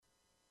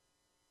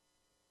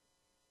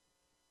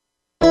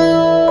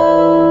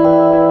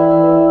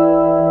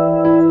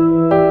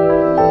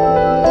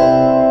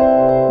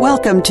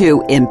Welcome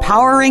to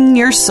Empowering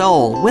Your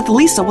Soul with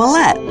Lisa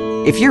Ouellet.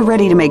 If you're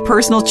ready to make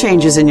personal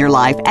changes in your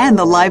life and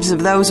the lives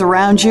of those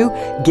around you,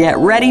 get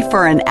ready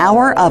for an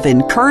hour of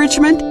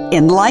encouragement,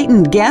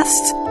 enlightened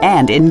guests,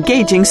 and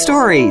engaging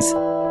stories.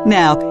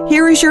 Now,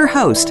 here is your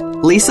host,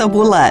 Lisa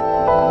Ouellet.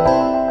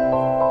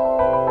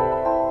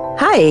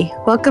 Hi,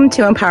 welcome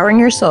to Empowering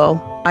Your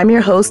Soul. I'm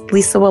your host,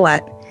 Lisa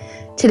Ouellet.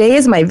 Today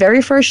is my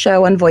very first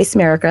show on Voice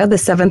America, the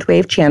Seventh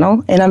Wave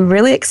channel, and I'm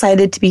really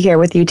excited to be here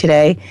with you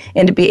today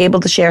and to be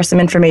able to share some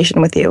information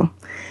with you.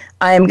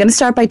 I'm going to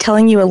start by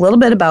telling you a little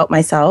bit about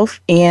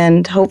myself,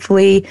 and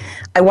hopefully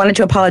I wanted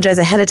to apologize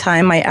ahead of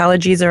time. My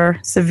allergies are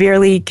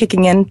severely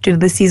kicking in due to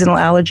the seasonal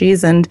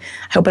allergies, and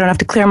I hope I don't have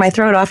to clear my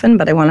throat often,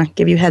 but I want to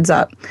give you a heads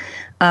up.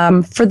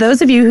 For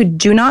those of you who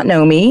do not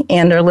know me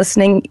and are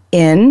listening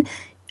in,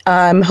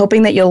 I'm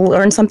hoping that you'll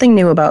learn something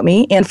new about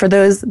me. And for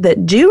those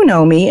that do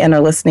know me and are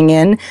listening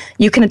in,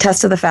 you can attest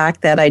to the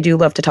fact that I do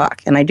love to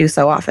talk, and I do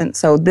so often.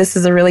 So this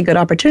is a really good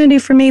opportunity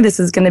for me. This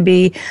is going to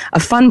be a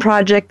fun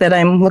project that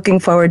I'm looking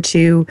forward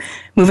to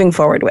moving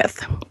forward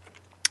with.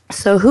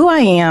 So who I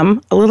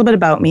am, a little bit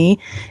about me,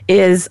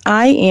 is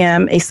I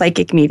am a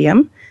psychic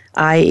medium.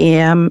 I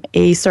am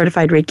a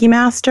certified Reiki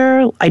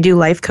master. I do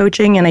life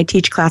coaching, and I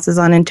teach classes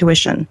on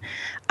intuition.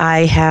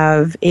 I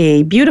have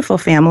a beautiful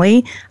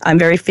family. I'm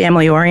very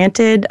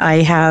family-oriented. I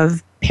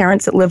have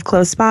parents that live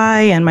close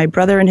by, and my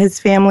brother and his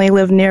family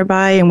live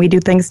nearby, and we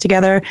do things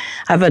together.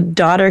 I have a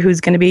daughter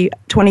who's going to be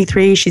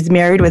 23. She's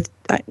married with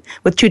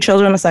 2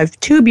 children, so I have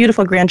 2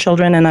 beautiful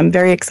grandchildren, and I'm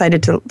very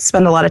excited to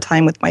spend a lot of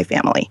time with my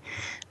family.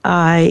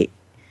 I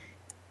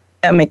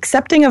am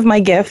accepting of my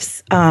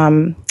gifts,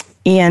 and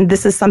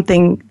this is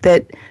something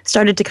that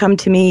started to come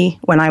to me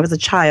when I was a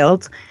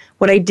child.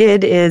 What I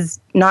did is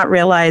not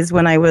realize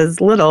when I was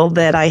little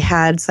that I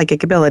had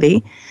psychic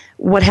ability.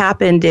 What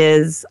happened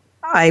is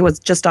I was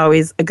just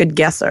always a good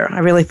guesser. I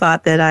really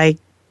thought that I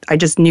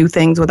just knew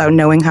things without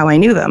knowing how I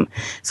knew them.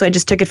 So I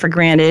just took it for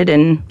granted,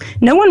 and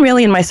no one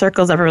really in my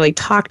circles ever really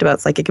talked about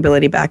psychic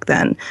ability back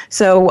then.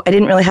 So I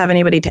didn't really have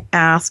anybody to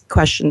ask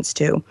questions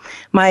to.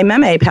 My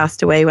meme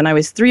passed away when I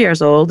was 3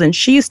 years old, and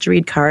she used to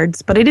read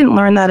cards, but I didn't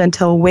learn that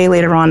until way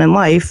later on in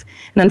life.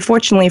 And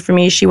unfortunately for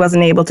me, she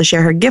wasn't able to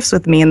share her gifts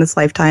with me in this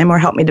lifetime or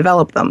help me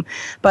develop them.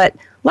 But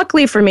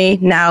luckily for me,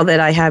 now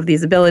that I have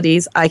these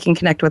abilities, I can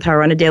connect with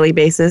her on a daily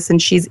basis,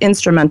 and she's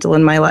instrumental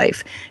in my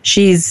life.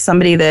 She's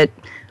somebody that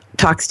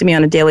talks to me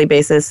on a daily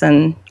basis,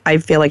 and I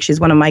feel like she's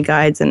one of my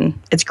guides, and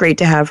it's great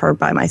to have her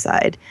by my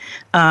side.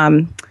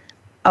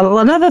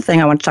 Another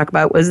thing I want to talk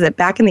about was that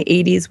back in the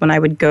 80s, when I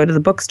would go to the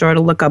bookstore to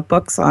look up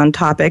books on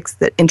topics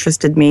that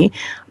interested me,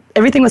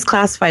 everything was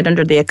classified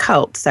under the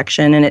occult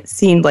section, and it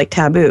seemed like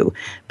taboo.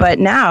 But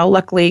now,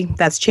 luckily,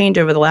 that's changed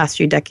over the last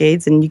few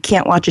decades, and you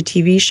can't watch a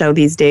TV show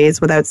these days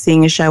without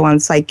seeing a show on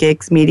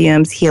psychics,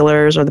 mediums,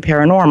 healers, or the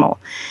paranormal.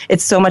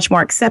 It's so much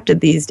more accepted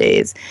these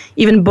days.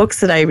 Even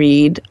books that I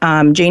read,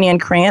 Jane Ann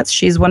Krantz,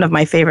 she's one of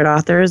my favorite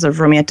authors of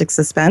romantic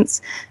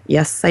suspense.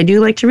 Yes, I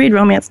do like to read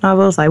romance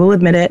novels, I will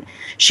admit it.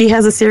 She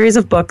has a series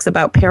of books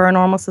about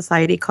paranormal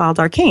society called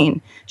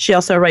Arcane. She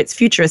also writes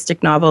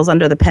futuristic novels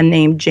under the pen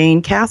name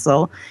Jane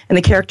Castle, and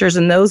the characters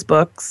in those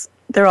books,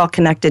 they're all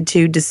connected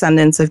to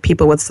descendants of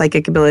people with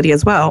psychic ability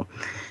as well.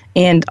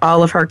 And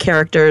all of her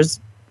characters,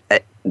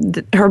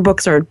 her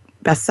books are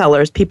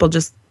bestsellers. People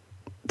just,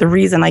 the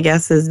reason, I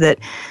guess, is that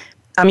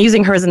I'm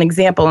using her as an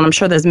example, and I'm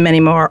sure there's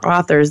many more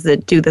authors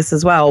that do this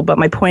as well. But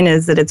my point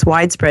is that it's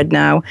widespread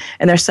now,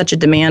 and there's such a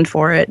demand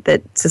for it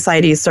that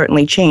society has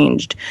certainly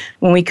changed.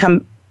 When we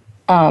come,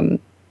 I'm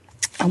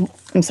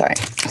sorry,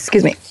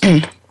 excuse me.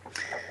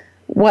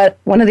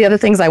 One of the other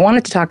things I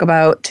wanted to talk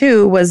about,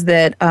 too, was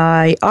that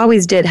I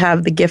always did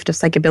have the gift of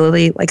psychic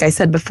ability, like I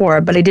said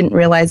before, but I didn't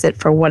realize it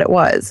for what it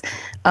was.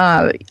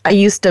 I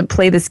used to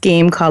play this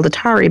game called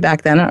Atari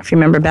back then. I don't know if you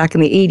remember, back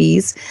in the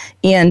 80s,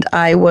 and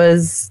I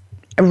was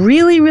a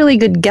really, really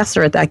good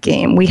guesser at that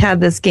game. We had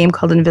this game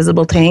called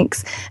Invisible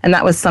Tanks, and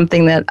that was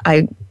something that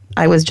I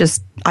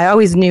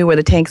always knew where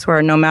the tanks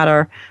were no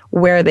matter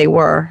where they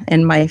were,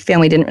 and my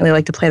family didn't really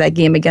like to play that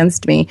game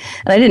against me.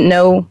 And I didn't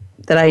know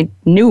that I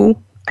knew.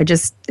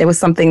 It was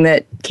something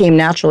that came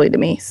naturally to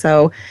me.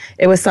 So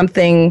it was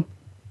something,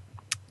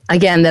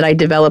 again, that I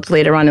developed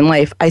later on in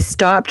life. I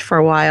stopped for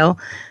a while.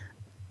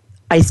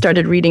 I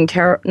started reading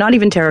not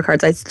even tarot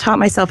cards. I taught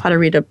myself how to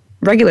read a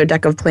regular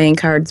deck of playing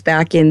cards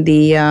back in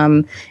the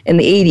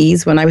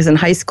 80s when I was in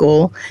high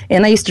school.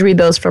 And I used to read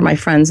those for my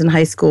friends in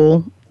high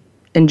school,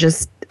 and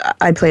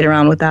I played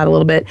around with that a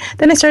little bit.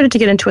 Then I started to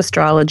get into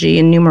astrology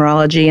and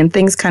numerology, and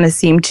things kind of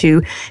seemed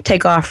to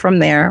take off from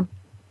there.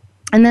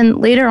 And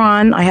then later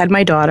on, I had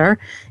my daughter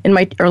in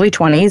my early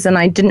 20s, and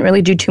I didn't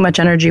really do too much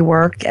energy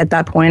work at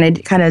that point. I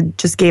kind of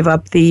just gave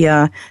up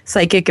the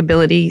psychic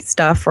ability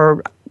stuff,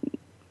 or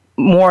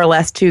more or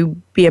less to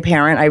be a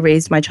parent. I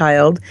raised my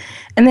child.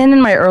 And then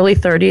in my early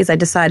 30s, I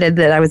decided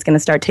that I was going to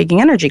start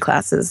taking energy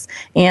classes.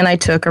 And I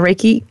took a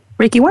Reiki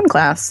Reiki 1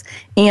 class.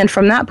 And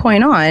from that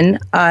point on,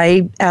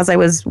 as I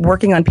was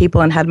working on people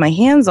and had my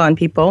hands on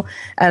people,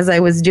 as I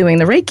was doing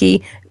the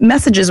Reiki,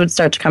 messages would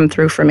start to come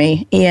through for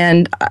me.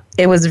 And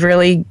it was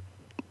really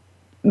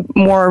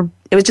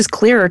it was just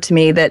clearer to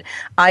me that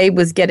I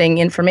was getting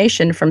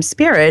information from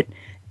spirit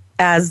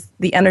as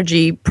the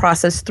energy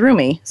processed through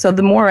me. So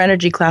the more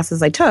energy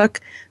classes I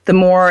took, the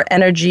more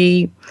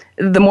energy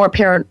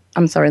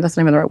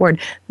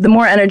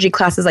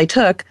classes I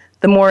took,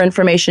 the more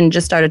information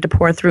just started to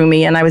pour through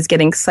me, and I was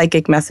getting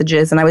psychic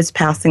messages and I was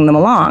passing them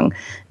along.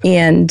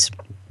 And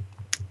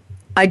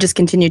I just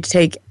continued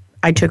to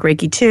I took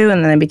Reiki 2,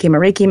 and then I became a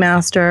Reiki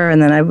master,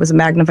 and then I was a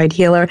magnified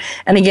healer.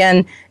 And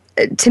again,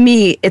 to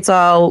me, it's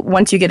all,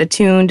 once you get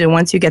attuned and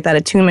once you get that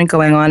attunement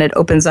going on, it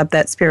opens up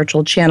that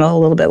spiritual channel a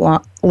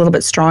little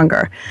bit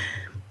stronger.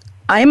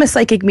 I am a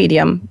psychic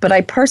medium, but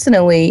I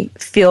personally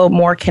feel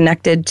more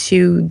connected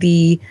to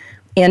the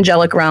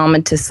angelic realm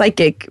and to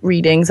psychic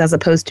readings as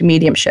opposed to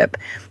mediumship.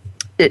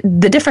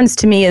 The difference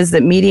to me is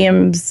that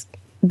mediums,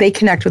 they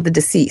connect with the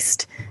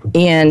deceased,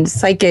 and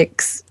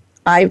psychics,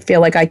 I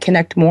feel like I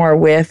connect more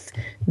with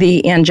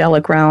the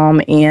angelic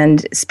realm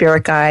and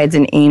spirit guides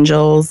and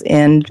angels,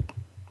 and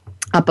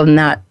up on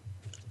that,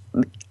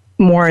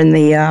 more in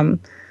the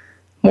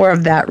more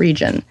of that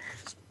region.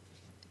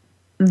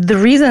 The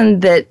reason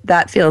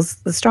that feels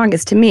the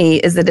strongest to me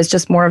is that it's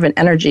just more of an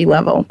energy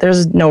level.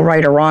 There's no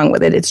right or wrong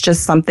with it. It's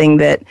just something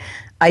that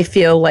I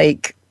feel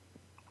like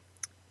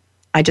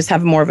I just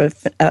have more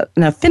of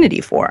an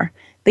affinity for.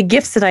 The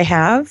gifts that I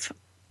have,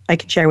 I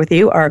can share with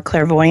you, are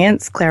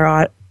clairvoyance,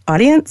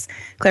 clairaudience,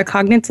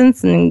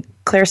 claircognizance, and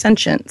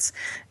clairsentience.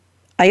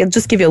 I'll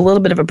just give you a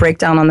little bit of a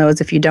breakdown on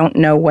those if you don't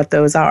know what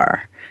those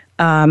are.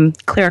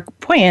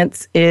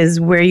 Clairvoyance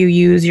is where you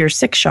use your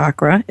sixth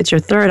chakra. It's your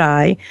third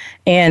eye,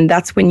 and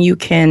that's when you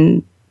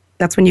can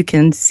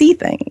see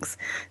things.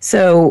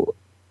 So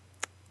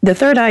the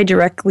third eye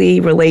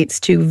directly relates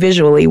to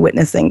visually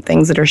witnessing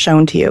things that are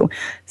shown to you.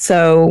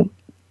 So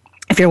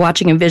if you're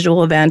watching a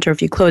visual event, or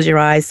if you close your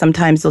eyes,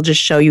 sometimes they'll just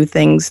show you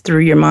things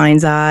through your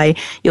mind's eye.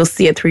 You'll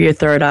see it through your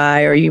third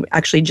eye, or you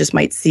actually just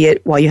might see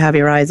it while you have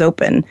your eyes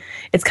open.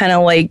 It's kind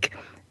of like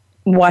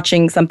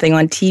watching something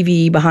on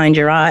TV behind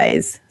your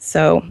eyes.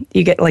 So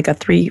you get like a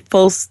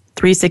full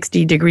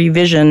 360-degree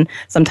vision.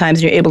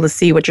 Sometimes you're able to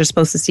see what you're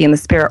supposed to see in the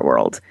spirit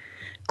world.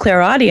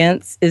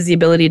 Clairaudience is the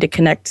ability to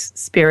connect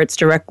spirits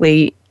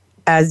directly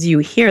as you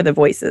hear the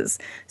voices,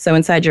 so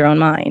inside your own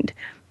mind.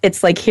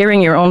 It's like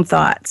hearing your own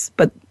thoughts,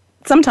 but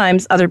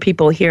sometimes other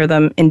people hear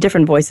them in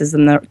different voices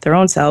than their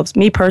own selves.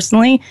 Me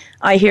personally,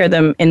 I hear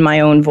them in my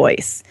own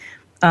voice.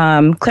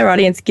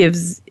 Clairaudience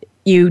gives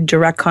you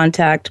direct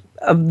contact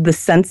of the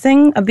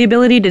sensing of the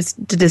ability to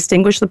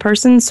distinguish the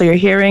person. So you're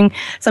hearing,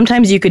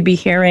 sometimes you could be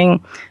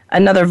hearing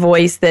another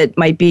voice that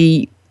might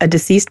be a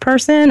deceased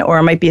person or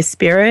it might be a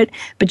spirit,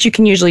 but you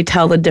can usually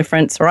tell the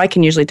difference, or I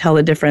can usually tell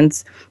the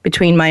difference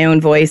between my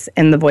own voice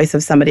and the voice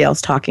of somebody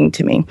else talking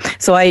to me.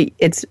 So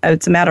it's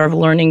a matter of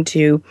learning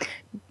to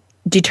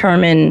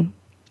determine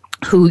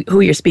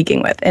who you're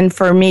speaking with. And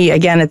for me,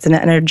 again, it's an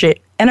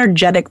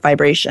energetic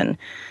vibration.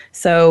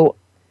 So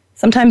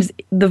sometimes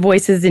the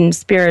voices in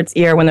spirit's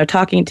ear, when they're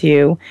talking to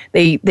you,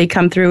 they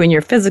come through in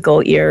your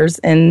physical ears,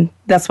 and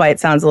that's why it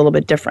sounds a little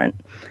bit different.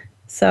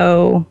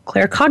 So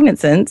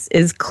claircognizance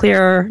is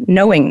clear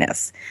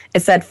knowingness.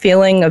 It's that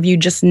feeling of you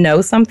just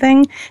know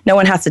something. No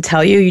one has to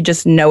tell you. You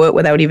just know it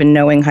without even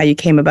knowing how you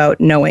came about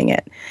knowing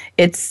it.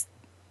 It's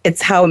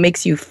how it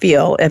makes you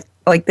feel. If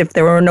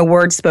there were no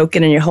words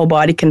spoken and your whole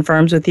body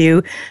confirms with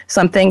you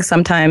something,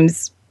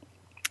 sometimes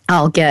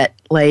I'll get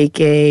like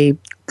a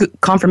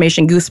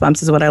confirmation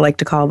goosebumps is what I like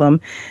to call them.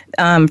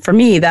 For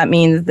me, that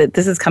means that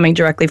this is coming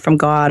directly from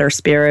God or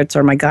spirits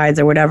or my guides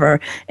or whatever,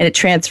 and it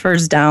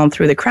transfers down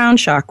through the crown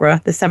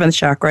chakra, the seventh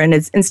chakra, and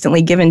it's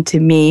instantly given to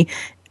me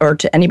or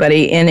to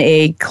anybody in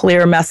a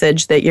clear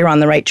message that you're on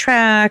the right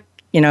track.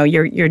 You know,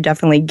 you're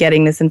definitely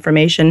getting this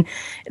information.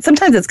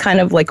 Sometimes it's kind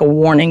of like a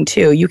warning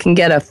too. You can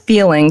get a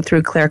feeling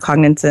through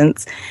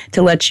claircognizance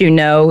to let you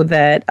know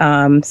that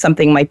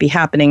something might be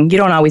happening. You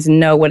don't always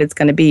know what it's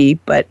going to be,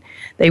 but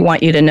they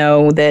want you to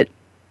know that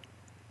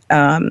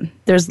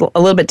there's a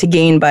little bit to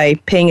gain by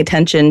paying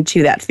attention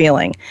to that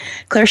feeling.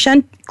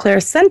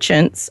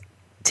 Clairsentience,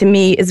 to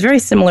me, is very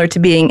similar to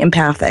being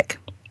empathic.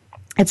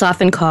 It's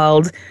often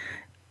called,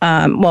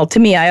 to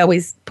me, I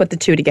always put the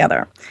two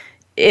together.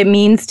 It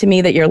means to me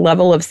that your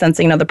level of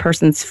sensing another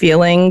person's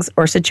feelings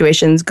or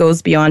situations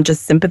goes beyond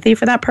just sympathy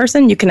for that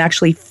person. You can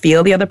actually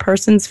feel the other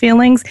person's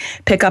feelings,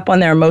 pick up on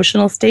their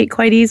emotional state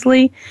quite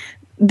easily.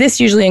 This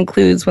usually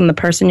includes when the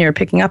person you're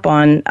picking up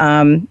on,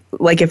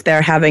 like if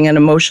they're having an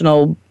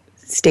emotional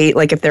state,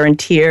 like if they're in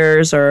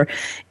tears, or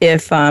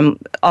if all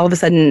of a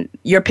sudden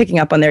you're picking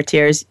up on their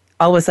tears,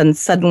 all of a sudden,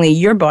 suddenly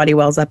your body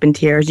wells up in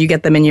tears. You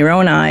get them in your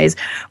own eyes.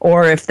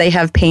 Or if they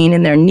have pain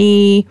in their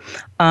knee,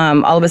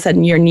 all of a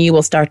sudden your knee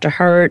will start to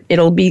hurt.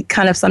 It'll be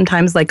kind of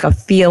sometimes like a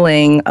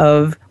feeling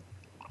of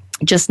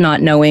just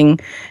not knowing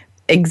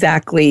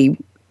exactly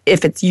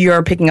if it's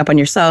you're picking up on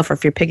yourself or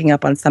if you're picking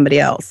up on somebody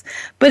else.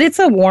 But it's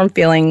a warm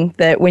feeling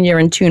that when you're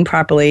in tune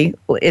properly,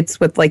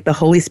 it's with like the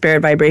Holy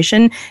Spirit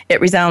vibration,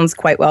 it resounds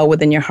quite well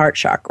within your heart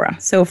chakra.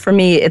 So for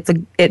me,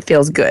 it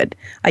feels good.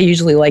 I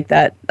usually like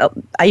that.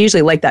 I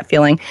like that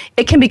feeling.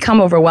 It can become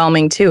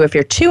overwhelming too. If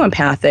you're too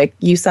empathic,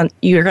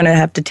 you're going to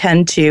have to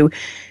tend to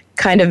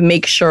kind of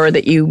make sure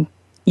that you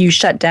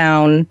shut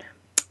down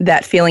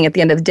that feeling at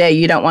the end of the day.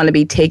 You don't want to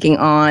be taking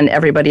on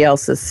everybody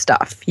else's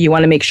stuff. You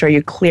want to make sure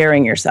you're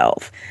clearing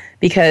yourself,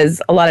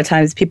 because a lot of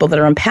times people that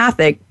are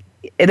empathic,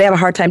 they have a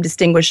hard time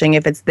distinguishing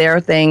if it's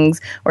their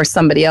things or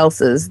somebody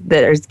else's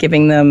that is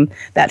giving them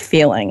that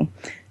feeling.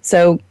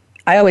 So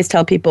I always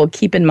tell people,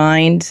 keep in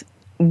mind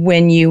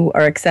when you're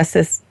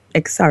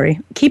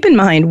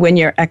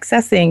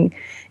accessing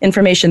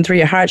information through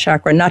your heart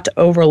chakra, not to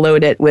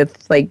overload it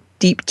with like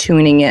deep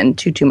tuning in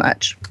too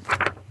much.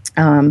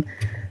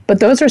 But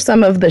those are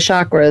some of the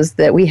chakras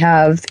that we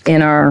have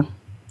in our,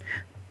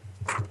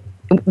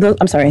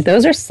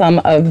 those are some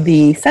of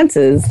the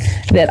senses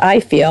that I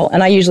feel,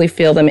 and I usually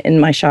feel them in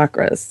my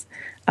chakras.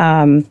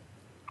 And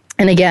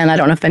again, I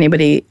don't know if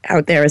anybody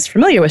out there is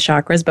familiar with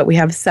chakras, but we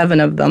have 7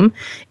 of them.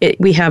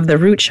 We have the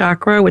root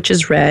chakra, which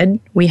is red.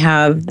 We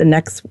have the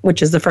next,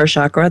 which is the first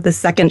chakra. The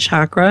second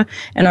chakra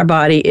in our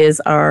body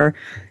is our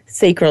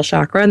sacral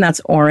chakra, and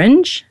that's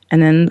orange.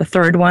 And then the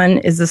third one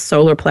is the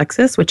solar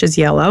plexus, which is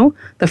yellow.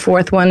 The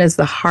fourth one is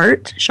the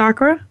heart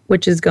chakra,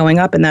 which is going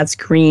up, and that's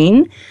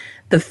green.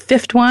 The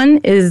fifth one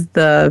is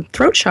the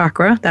throat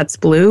chakra, that's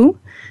blue.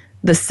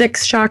 The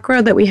sixth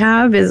chakra that we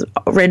have is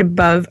right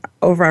above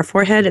over our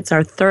forehead. It's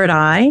our third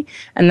eye,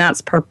 and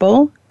that's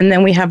purple. And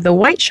then we have the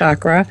white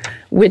chakra,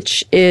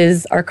 which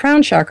is our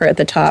crown chakra at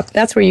the top.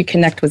 That's where you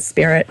connect with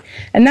spirit.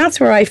 And that's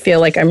where I feel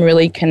like I'm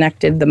really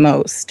connected the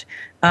most.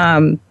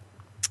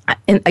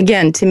 And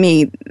again, to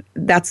me,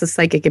 that's the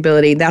psychic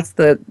ability. That's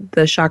the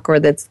chakra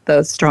that's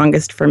the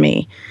strongest for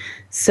me.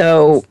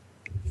 So,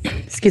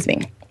 excuse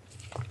me.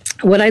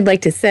 What I'd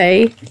like to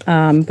say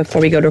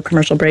before we go to a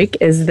commercial break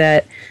is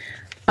that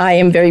I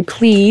am very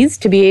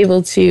pleased to be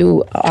able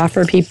to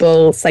offer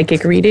people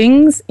psychic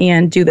readings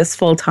and do this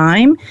full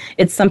time.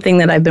 It's something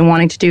that I've been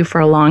wanting to do for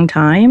a long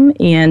time,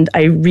 and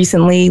I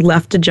recently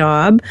left a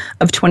job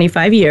of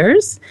 25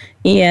 years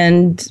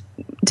and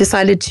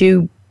decided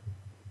to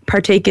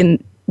partake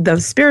in the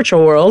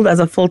spiritual world as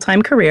a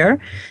full-time career.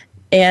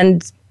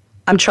 And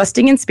I'm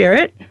trusting in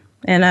spirit,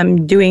 and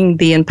I'm doing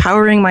the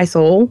empowering my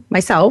soul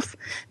myself,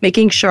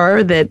 making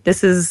sure that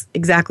this is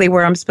exactly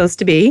where I'm supposed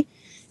to be.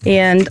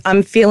 And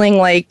I'm feeling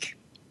like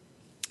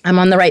I'm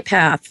on the right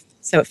path.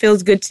 So it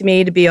feels good to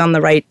me to be on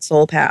the right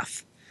soul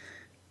path.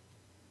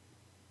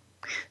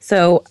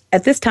 So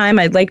at this time,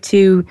 I'd like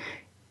to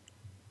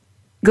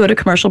go to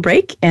commercial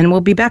break, and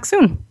we'll be back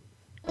soon.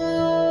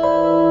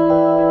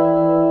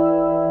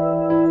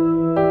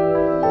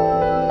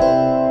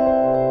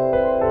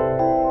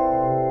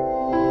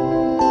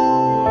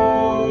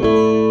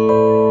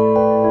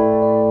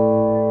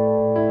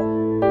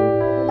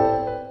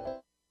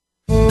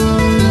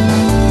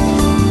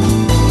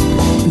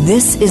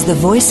 This is the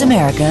Voice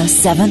America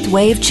 7th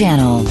Wave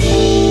Channel.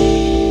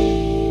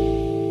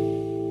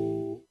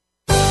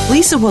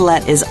 Lisa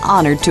Ouellet is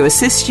honored to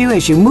assist you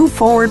as you move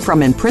forward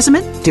from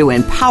imprisonment to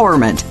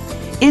empowerment.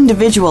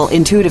 Individual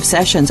intuitive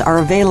sessions are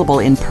available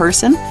in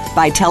person,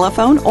 by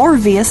telephone, or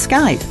via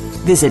Skype.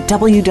 Visit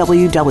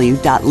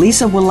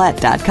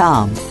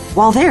www.lisaouellet.com.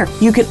 While there,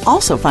 you can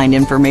also find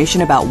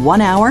information about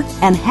 1-hour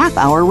and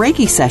half-hour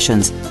Reiki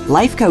sessions,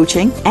 life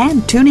coaching,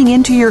 and tuning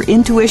into your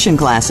intuition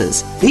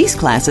classes. These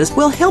classes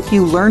will help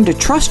you learn to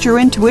trust your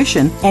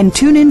intuition and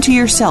tune into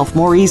yourself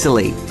more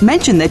easily.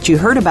 Mention that you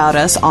heard about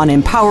us on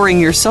Empowering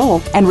Your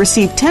Soul and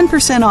receive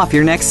 10% off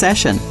your next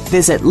session.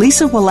 Visit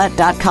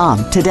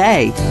lisaouellet.com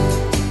today.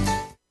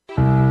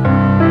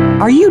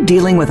 Are you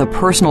dealing with a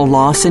personal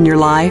loss in your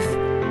life?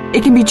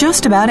 It can be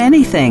just about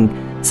anything,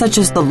 such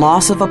as the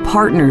loss of a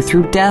partner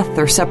through death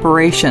or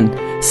separation,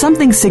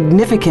 something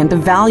significant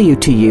of value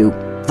to you,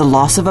 the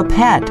loss of a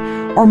pet,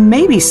 or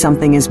maybe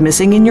something is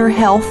missing in your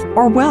health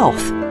or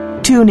wealth.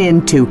 Tune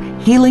in to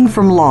Healing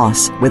from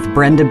Loss with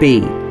Brenda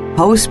B.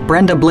 Host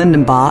Brenda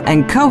Blindenbaugh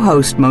and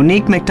co-host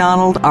Monique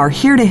McDonald are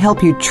here to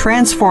help you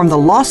transform the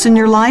loss in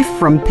your life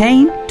from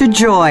pain to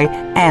joy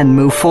and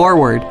move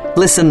forward.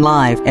 Listen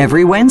live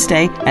every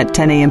Wednesday at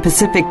 10 a.m.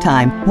 Pacific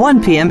Time,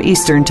 1 p.m.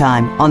 Eastern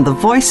Time on the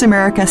Voice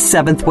America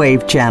 7th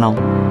Wave Channel.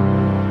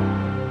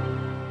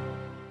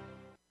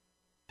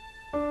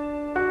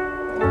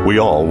 We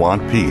all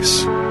want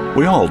peace.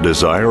 We all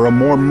desire a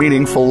more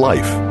meaningful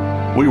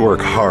life. We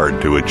work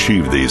hard to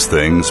achieve these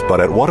things,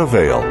 but at what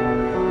avail?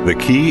 The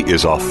key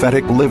is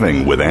authentic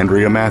living with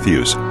Andrea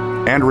Matthews.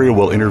 Andrea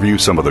will interview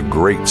some of the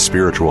great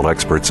spiritual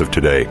experts of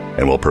today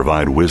and will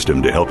provide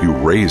wisdom to help you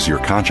raise your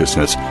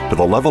consciousness to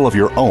the level of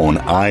your own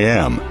I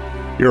am.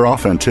 Your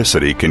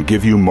authenticity can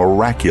give you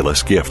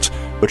miraculous gifts,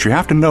 but you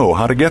have to know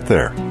how to get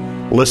there.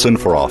 Listen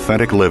for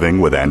Authentic Living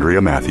with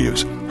Andrea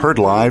Matthews. Heard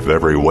live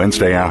every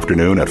Wednesday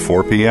afternoon at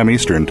 4 p.m.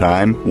 Eastern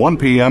Time, 1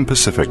 p.m.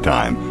 Pacific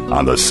Time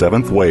on the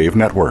 7th Wave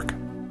Network.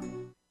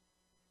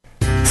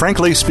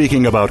 Frankly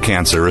Speaking About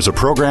Cancer is a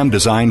program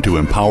designed to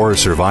empower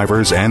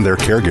survivors and their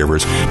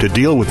caregivers to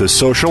deal with the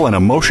social and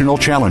emotional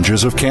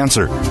challenges of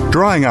cancer.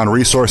 Drawing on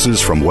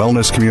resources from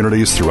wellness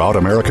communities throughout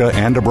America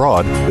and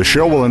abroad, the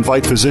show will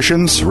invite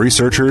physicians,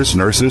 researchers,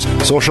 nurses,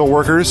 social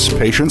workers,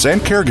 patients, and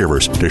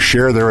caregivers to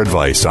share their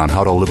advice on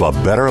how to live a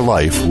better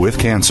life with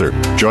cancer.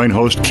 Join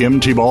host Kim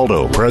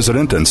Tibaldo,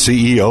 President and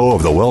CEO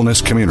of the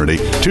Wellness Community,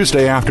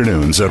 Tuesday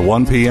afternoons at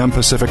 1 p.m.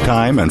 Pacific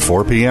Time and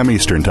 4 p.m.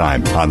 Eastern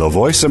Time on the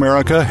Voice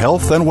America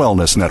Health and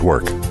Wellness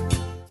Network.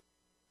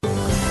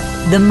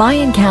 The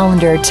Mayan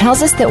calendar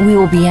tells us that we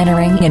will be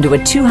entering into a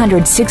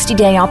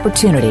 260-day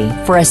opportunity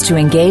for us to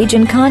engage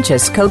in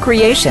conscious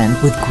co-creation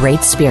with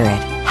Great Spirit.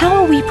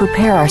 How will we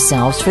prepare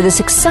ourselves for this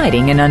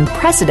exciting and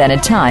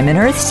unprecedented time in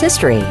Earth's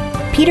history?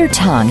 Peter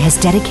Tung has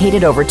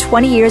dedicated over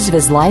 20 years of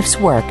his life's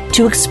work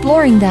to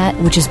exploring that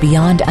which is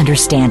beyond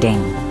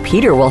understanding.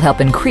 Peter will help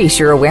increase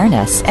your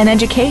awareness and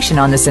education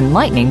on this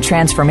enlightening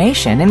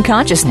transformation in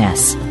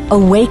consciousness.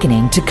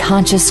 Awakening to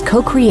Conscious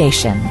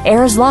Co-Creation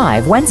airs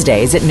live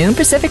Wednesdays at noon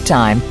Pacific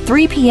Time,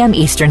 3 p.m.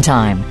 Eastern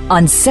Time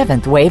on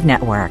Seventh Wave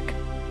Network.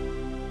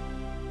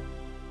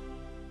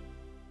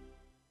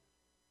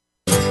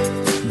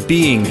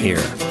 Being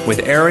Here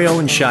with Ariel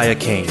and Shia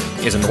Kane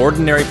is an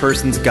ordinary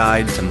person's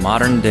guide to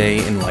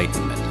modern-day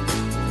enlightenment.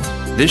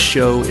 This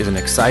show is an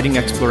exciting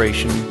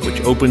exploration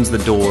which opens the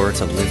door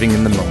to living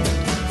in the moment.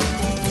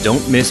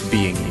 Don't miss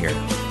Being Here.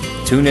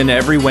 Tune in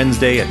every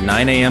Wednesday at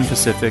 9 a.m.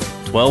 Pacific,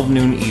 12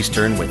 noon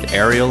Eastern with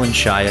Ariel and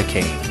Shia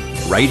Kane,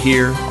 right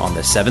here on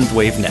the Seventh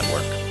Wave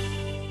Network.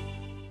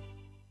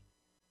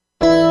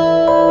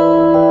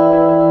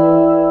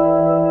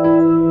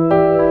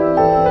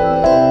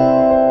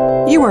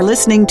 You are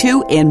listening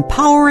to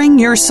Empowering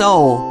Your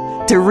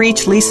Soul. To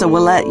reach Lisa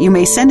Ouellet, you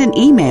may send an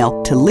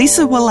email to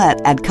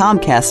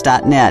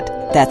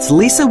lisaouellet@comcast.net. That's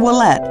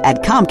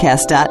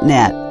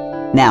lisaouellet@comcast.net.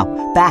 Now,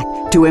 back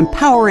to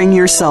Empowering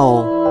Your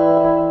Soul.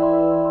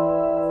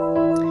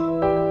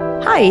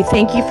 Hi,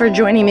 thank you for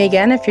joining me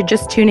again. If you're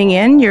just tuning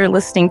in, you're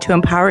listening to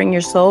Empowering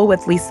Your Soul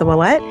with Lisa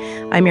Ouellet.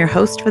 I'm your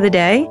host for the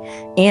day,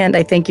 and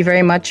I thank you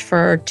very much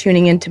for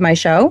tuning into my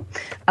show.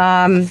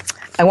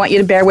 I want you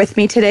to bear with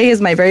me. Today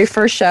is my very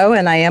first show,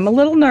 and I am a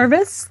little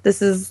nervous.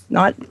 This is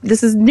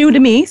new to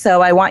me,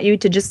 so I want you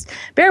to just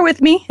bear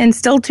with me and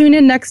still tune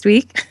in next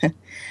week.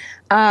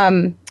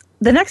 The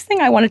next thing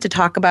I wanted to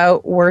talk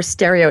about were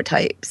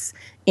stereotypes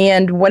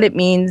and what it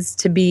means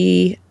to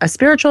be a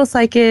spiritual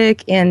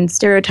psychic and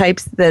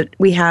stereotypes that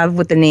we have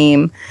with the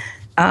name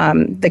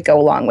that go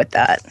along with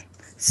that.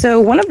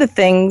 So one of the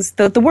things,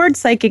 the word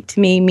psychic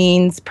to me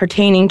means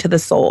pertaining to the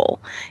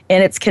soul,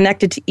 and it's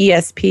connected to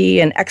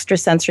ESP and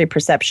extrasensory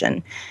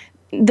perception.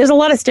 There's a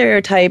lot of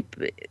stereotype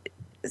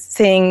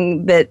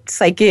saying that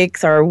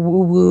psychics are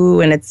woo-woo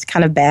and it's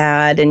kind of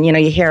bad, and you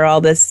hear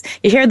this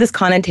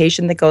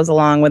connotation that goes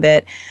along with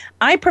it.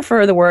 I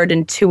prefer the word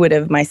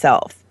intuitive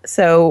myself.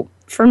 So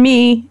for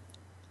me,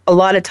 a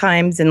lot of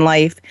times in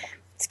life,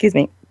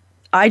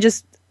 I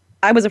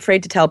was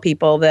afraid to tell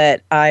people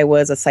that I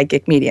was a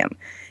psychic medium.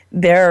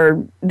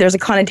 There's a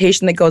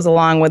connotation that goes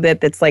along with it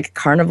that's like a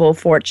carnival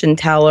fortune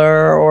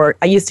teller, or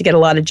I used to get a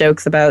lot of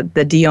jokes about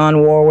the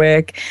Dionne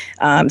Warwick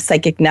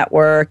psychic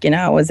network.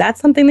 Is that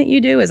something that you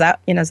do? Is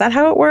that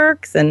how it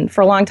works? And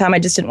for a long time, I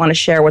just didn't want to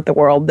share with the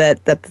world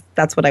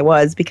that's what I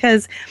was,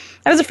 because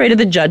I was afraid of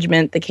the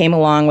judgment that came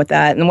along with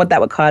that and what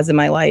that would cause in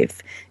my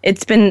life.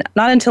 It's been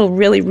not until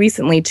really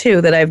recently, too,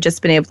 that I've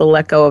just been able to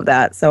let go of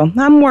that. So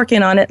I'm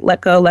working on it.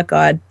 Let go, let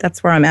God.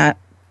 That's where I'm at.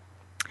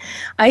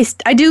 I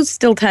do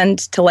still tend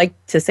to like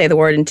to say the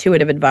word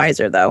intuitive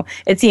advisor, though.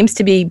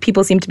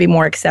 People seem to be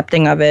more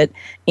accepting of it.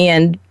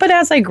 But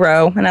as I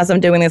grow and as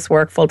I'm doing this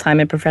work full-time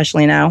and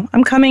professionally now,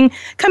 I'm coming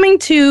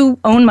to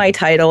own my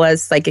title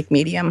as psychic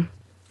medium.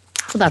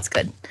 So that's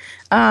good.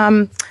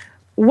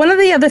 One of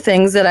the other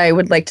things that I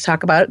would like to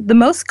talk about, the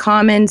most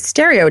common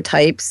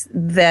stereotypes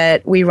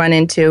that we run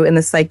into in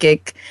the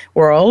psychic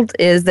world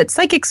is that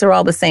psychics are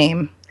all the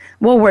same.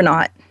 Well, we're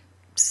not.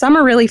 Some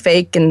are really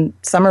fake and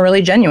some are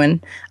really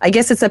genuine. I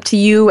guess it's up to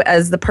you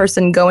as the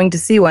person going to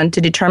see one to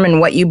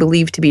determine what you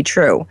believe to be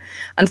true.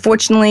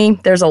 Unfortunately,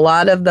 there's a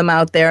lot of them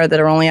out there that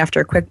are only after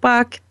a quick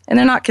buck, and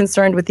they're not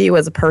concerned with you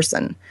as a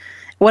person.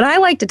 What I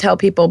like to tell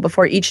people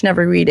before each and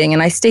every reading,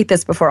 and I state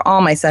this before all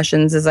my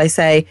sessions, is I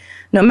say,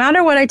 no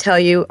matter what I tell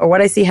you or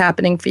what I see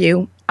happening for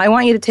you, I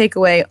want you to take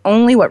away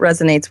only what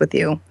resonates with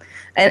you.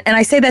 And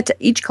I say that to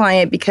each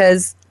client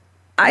because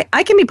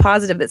I can be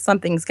positive that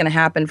something's going to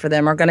happen for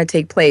them or going to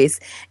take place,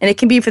 and it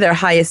can be for their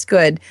highest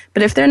good.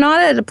 But if they're not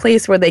at a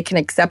place where they can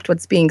accept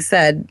what's being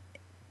said,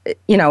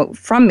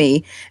 from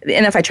me,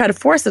 and if I try to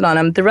force it on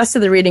them, the rest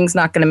of the reading's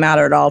not going to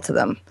matter at all to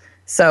them.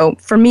 So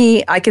for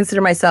me, I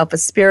consider myself a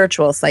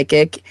spiritual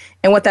psychic.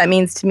 And what that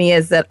means to me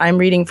is that I'm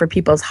reading for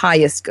people's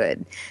highest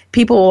good.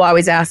 People will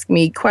always ask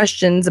me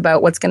questions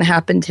about what's going to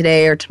happen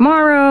today or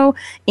tomorrow.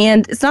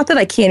 And it's not that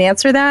I can't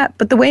answer that,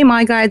 but the way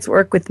my guides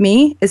work with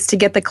me is to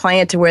get the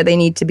client to where they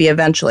need to be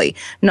eventually,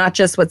 not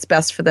just what's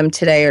best for them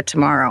today or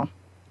tomorrow.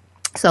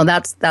 So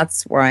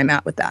that's where I'm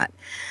at with that.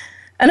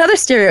 Another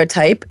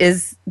stereotype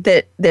is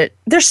that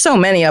there's so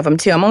many of them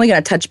too. I'm only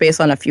going to touch base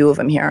on a few of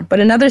them here. But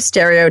another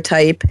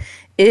stereotype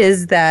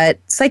is that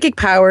psychic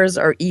powers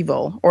are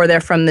evil or they're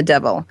from the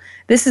devil.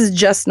 This is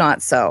just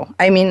not so.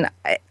 I mean,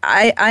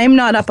 I'm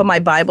not up on my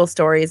Bible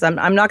stories. I'm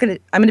going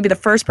to be the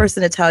first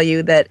person to tell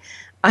you that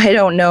I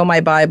don't know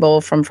my Bible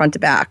from front to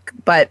back,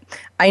 but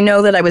I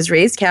know that I was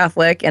raised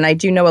Catholic and I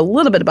do know a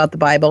little bit about the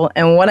Bible.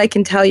 And what I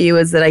can tell you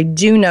is that I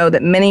do know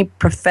that many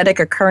prophetic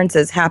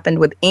occurrences happened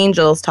with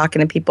angels talking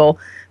to people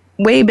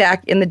way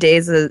back in the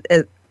days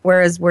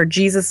where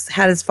Jesus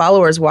had his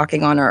followers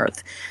walking on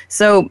earth.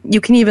 So you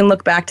can even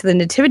look back to the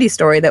nativity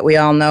story that we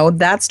all know.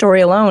 That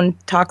story alone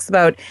talks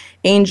about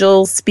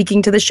angels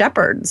speaking to the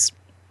shepherds.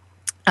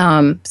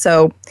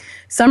 So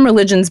some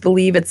religions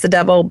believe it's the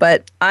devil,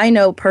 but I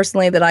know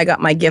personally that I got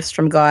my gifts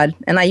from God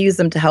and I use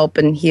them to help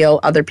and heal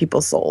other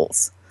people's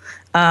souls.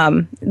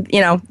 When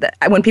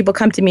people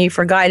come to me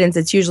for guidance,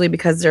 it's usually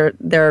because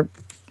they're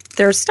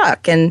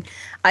stuck, and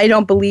I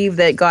don't believe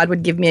that God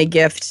would give me a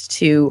gift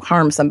to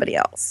harm somebody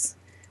else.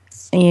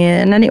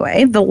 And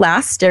anyway, the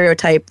last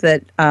stereotype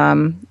that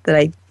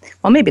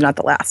maybe not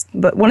the last,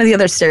 but one of the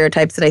other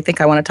stereotypes that I think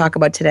I want to talk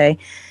about today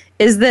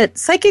is that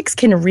psychics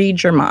can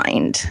read your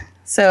mind.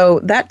 So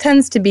that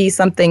tends to be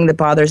something that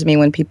bothers me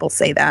when people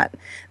say that.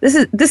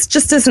 This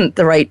just isn't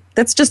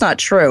that's just not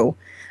true.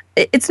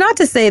 It's not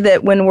to say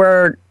that when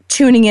we're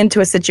tuning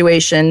into a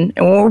situation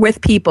and we're with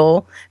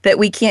people that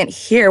we can't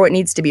hear what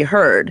needs to be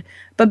heard.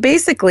 But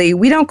basically,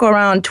 we don't go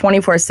around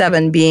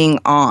 24/7 being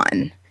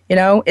on.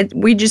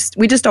 We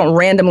just don't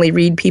randomly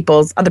read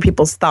other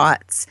people's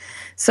thoughts.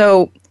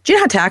 So do you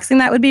know how taxing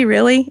that would be,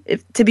 really?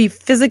 To be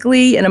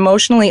physically and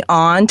emotionally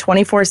on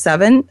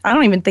 24/7? I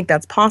don't even think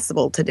that's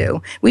possible to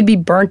do. We'd be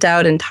burnt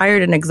out and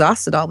tired and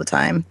exhausted all the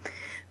time.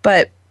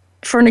 But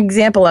for an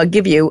example I'll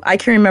give you, I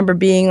can remember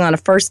being on a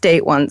first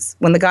date once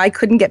when the guy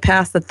couldn't get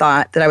past the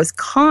thought that I was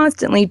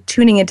constantly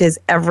tuning into his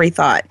every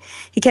thought.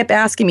 He kept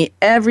asking me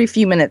every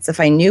few minutes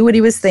if I knew what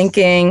he was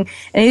thinking,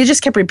 and he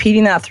just kept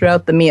repeating that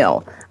throughout the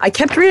meal. I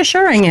kept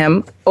reassuring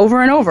him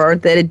over and over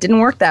that it didn't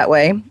work that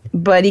way,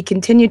 but he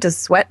continued to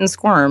sweat and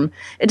squirm.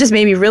 It just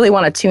made me really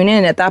want to tune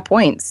in at that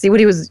point, see what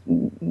he was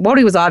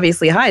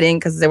obviously hiding,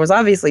 because there was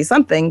obviously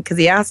something, because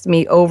he asked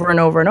me over and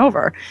over and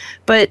over.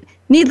 But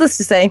needless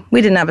to say,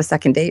 we didn't have a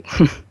second date.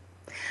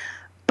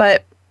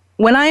 But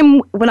when I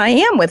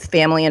am with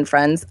family and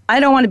friends, I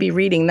don't want to be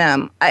reading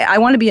them. I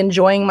want to be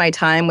enjoying my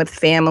time with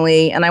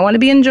family, and I want to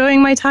be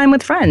enjoying my time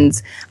with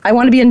friends. I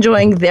want to be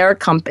enjoying their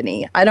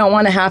company. I don't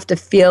want to have to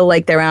feel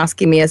like they're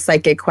asking me a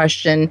psychic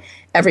question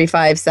every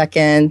 5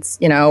 seconds,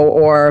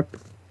 or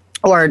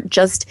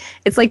just,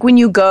 it's like when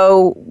you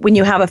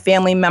have a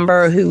family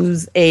member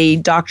who's a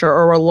doctor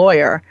or a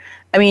lawyer.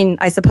 I mean,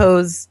 I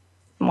suppose,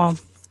 well,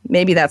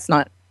 maybe that's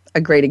not a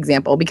great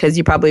example, because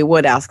you probably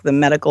would ask them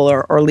medical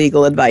or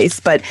legal advice,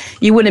 but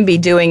you wouldn't be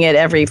doing it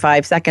every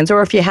 5 seconds.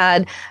 Or if you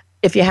had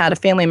a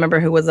family member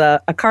who was a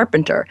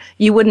carpenter,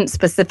 you wouldn't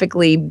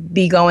specifically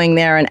be going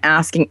there and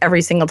asking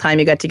every single time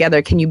you got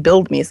together, can you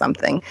build me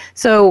something?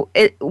 So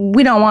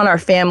we don't want our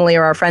family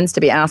or our friends to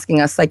be asking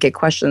us psychic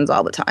questions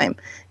all the time.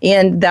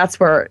 And that's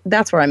where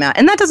I'm at.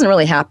 And that doesn't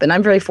really happen.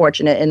 I'm very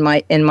fortunate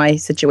in my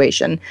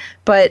situation.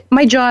 But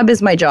my job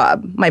is my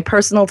job. My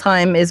personal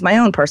time is my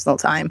own personal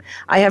time.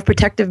 I have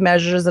protective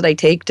measures that I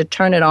take to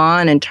turn it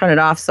on and turn it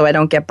off so I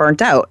don't get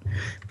burnt out.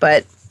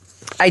 But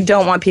I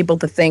don't want people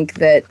to think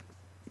that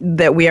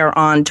we are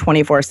on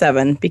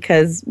 24/7,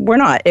 because we're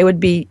not. It would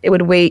be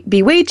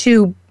way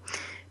too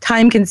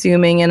time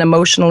consuming and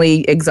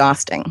emotionally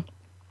exhausting.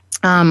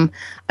 I'm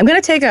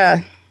going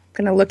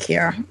to look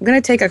here. I'm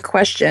going to take a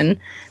question.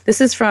 This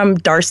is from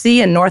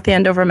Darcy in North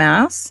Andover,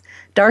 Mass.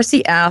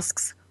 Darcy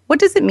asks, what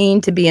does it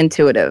mean to be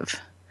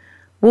intuitive?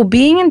 Well,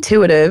 being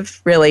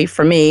intuitive, really,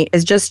 for me,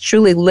 is just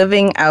truly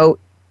living out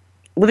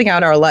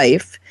our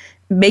life,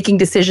 making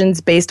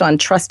decisions based on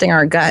trusting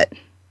our gut.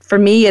 For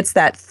me, it's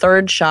that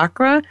third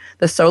chakra,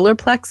 the solar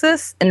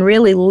plexus, and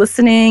really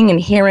listening and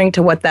hearing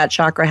to what that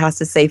chakra has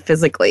to say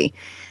physically.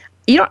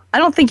 I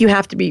don't think you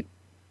have to be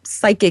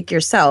psychic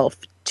yourself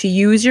to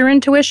use your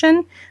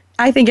intuition.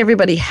 I think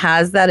everybody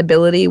has that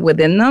ability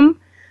within them.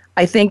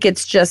 I think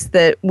it's just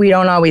that we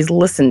don't always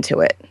listen to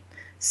it.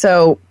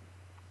 So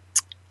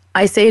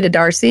I say to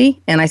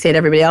Darcy, and I say to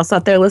everybody else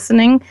out there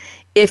listening,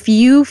 if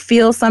you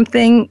feel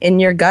something in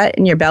your gut,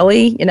 in your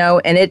belly,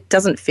 and it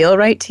doesn't feel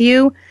right to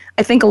you,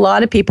 I think a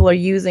lot of people are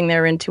using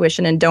their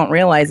intuition and don't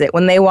realize it.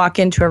 When they walk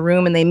into a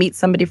room and they meet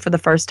somebody for the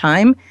first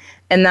time,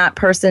 and that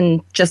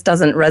person just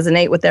doesn't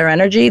resonate with their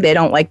energy, they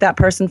don't like that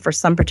person for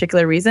some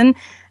particular reason,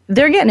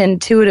 they're getting an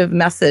intuitive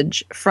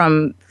message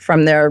from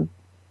their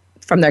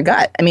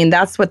gut. I mean,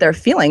 that's what they're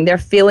feeling. They're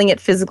feeling it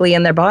physically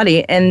in their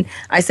body. And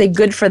I say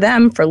good for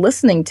them for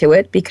listening to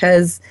it,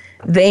 because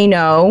they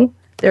know,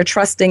 they're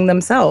trusting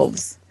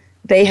themselves.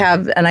 They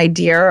have an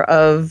idea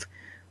of,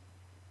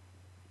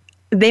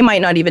 they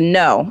might not even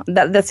know.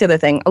 That's the other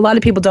thing. A lot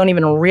of people don't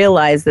even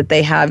realize that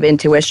they have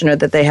intuition or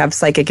that they have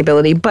psychic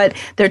ability, but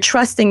they're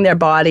trusting their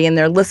body and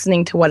they're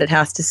listening to what it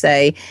has to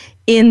say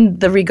in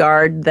the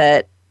regard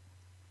that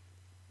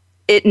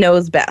it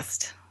knows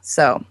best.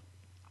 So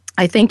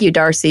I thank you,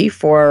 Darcy,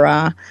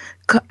 for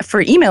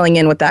emailing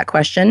in with that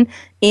question.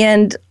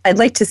 And I'd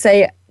like to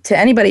say to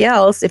anybody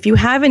else, if you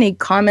have any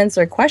comments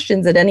or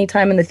questions at any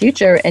time in the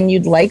future and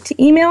you'd like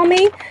to email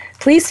me,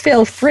 please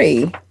feel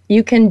free.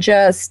 You can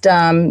just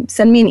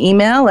send me an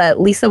email at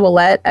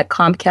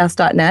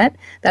lisaouellet@comcast.net.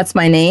 That's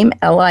my name,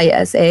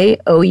 LisaOuellet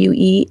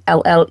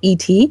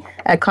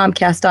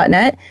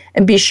 @comcast.net.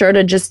 And be sure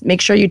to just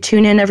make sure you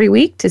tune in every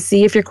week to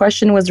see if your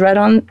question was read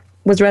on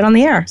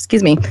the air.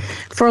 Excuse me.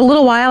 For a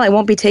little while, I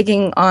won't be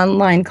taking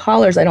online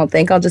callers, I don't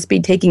think. I'll just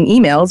be taking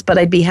emails, but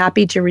I'd be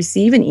happy to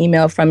receive an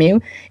email from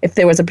you if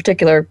there was a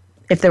particular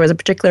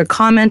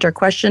comment or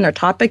question or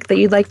topic that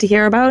you'd like to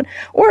hear about,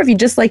 or if you'd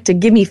just like to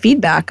give me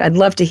feedback. I'd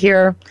love to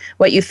hear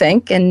what you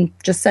think, and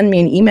just send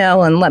me an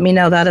email and let me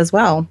know that as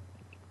well.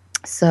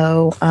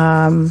 So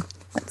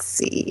let's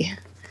see.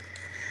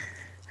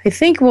 I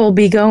think we'll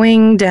be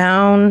getting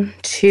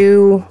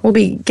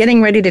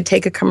ready to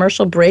take a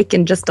commercial break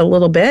in just a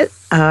little bit.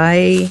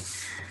 I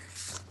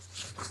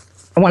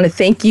want to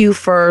thank you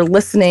for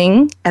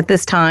listening at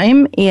this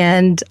time,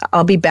 and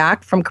I'll be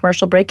back from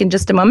commercial break in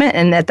just a moment.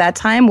 And at that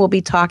time, we'll be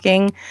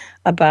talking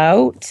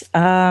about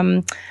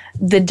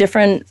the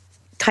different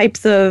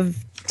types of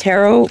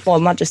tarot, well,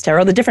 not just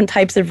tarot, the different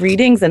types of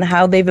readings and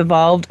how they've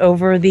evolved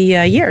over the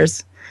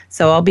years.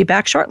 So I'll be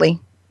back shortly.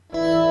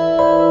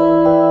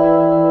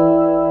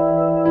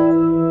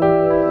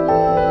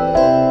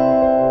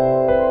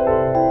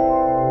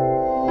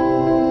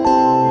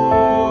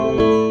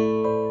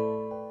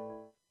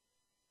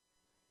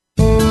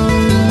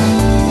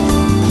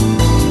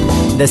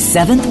 The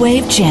Seventh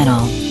Wave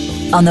Channel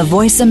on the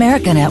Voice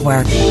America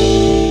Network.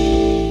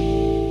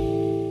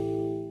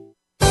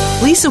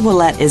 Lisa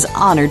Ouellet is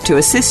honored to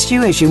assist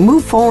you as you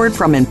move forward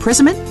from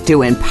imprisonment to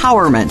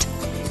empowerment.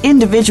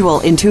 Individual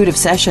intuitive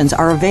sessions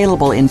are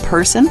available in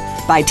person,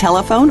 by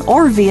telephone,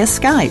 or via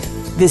Skype.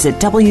 Visit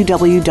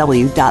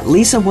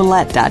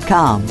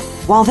www.lisaouellet.com.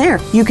 While there,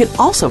 you can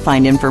also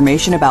find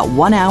information about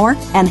 1 hour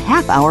and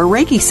half-hour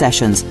Reiki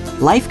sessions,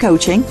 life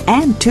coaching,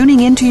 and tuning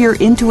into your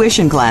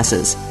intuition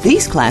classes.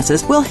 These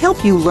classes will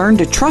help you learn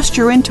to trust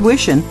your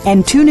intuition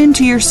and tune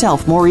into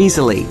yourself more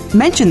easily.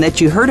 Mention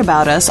that you heard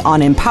about us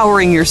on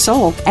Empowering Your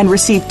Soul and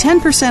receive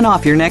 10%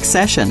 off your next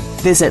session.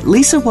 Visit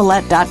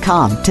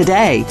lisaouellet.com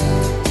today.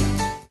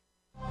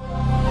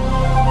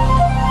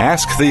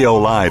 Ask Theo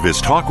Live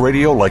is talk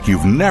radio like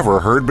you've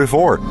never heard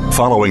before.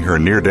 Following her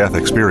near-death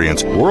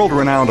experience,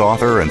 world-renowned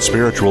author and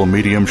spiritual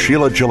medium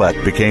Sheila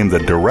Gillette became the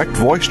direct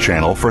voice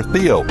channel for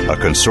Theo, a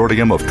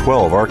consortium of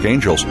 12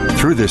 archangels.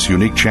 Through this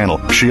unique channel,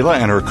 Sheila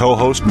and her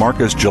co-host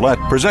Marcus Gillette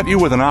present you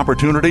with an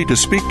opportunity to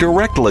speak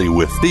directly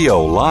with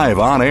Theo live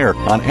on air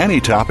on any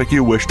topic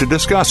you wish to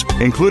discuss,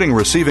 including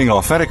receiving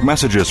authentic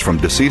messages from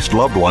deceased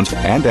loved ones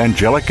and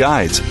angelic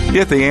guides.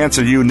 Get the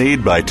answer you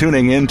need by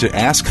tuning in to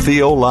Ask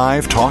Theo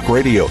Live Talk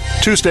Radio,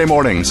 Tuesday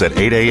mornings at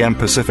 8 a.m.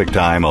 Pacific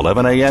Time,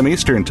 11 a.m.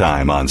 Eastern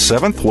Time on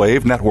Seventh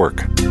Wave Network.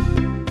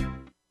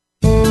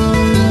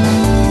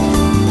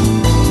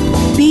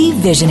 Be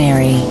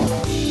visionary.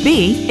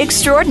 Be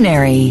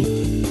extraordinary.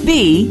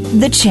 Be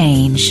the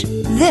change.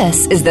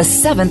 This is the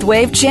Seventh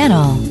Wave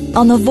Channel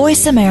on the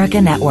Voice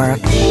America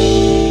Network.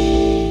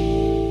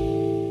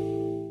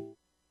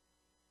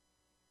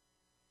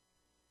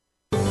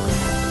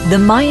 The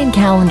Mayan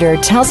calendar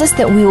tells us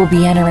that we will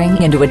be entering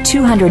into a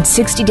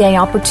 260-day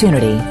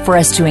opportunity for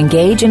us to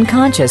engage in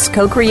conscious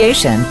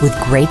co-creation with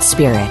Great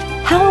Spirit.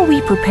 How will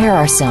we prepare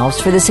ourselves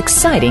for this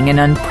exciting and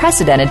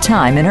unprecedented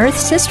time in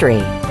Earth's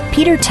history?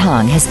 Peter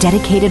Tung has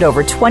dedicated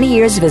over 20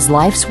 years of his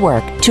life's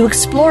work to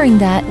exploring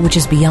that which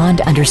is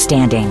beyond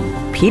understanding.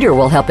 Peter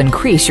will help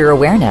increase your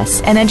awareness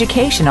and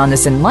education on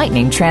this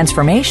enlightening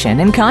transformation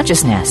in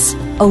consciousness.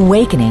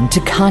 Awakening to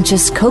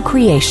Conscious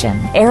Co-Creation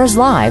airs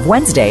live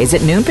Wednesdays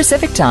at noon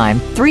Pacific Time,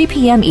 3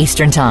 p.m.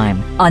 Eastern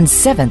Time on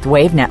Seventh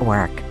Wave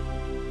Network.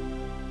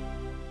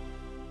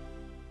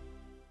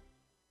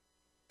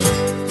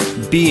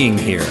 Being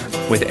Here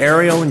with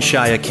Ariel and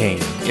Shia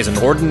Kane is an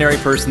ordinary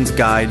person's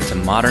guide to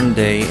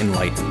modern-day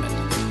enlightenment.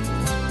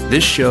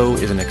 This show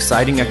is an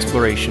exciting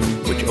exploration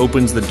which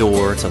opens the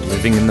door to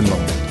living in the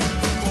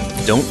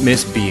moment. Don't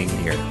miss Being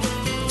Here.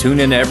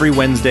 Tune in every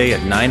Wednesday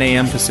at 9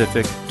 a.m.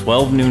 Pacific,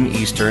 12 noon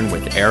Eastern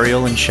with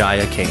Ariel and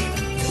Shia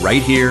Kane,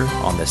 right here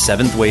on the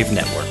Seventh Wave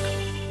Network.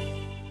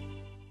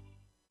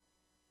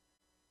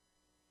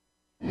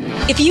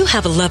 If you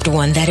have a loved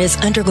one that is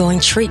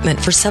undergoing treatment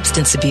for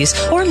substance abuse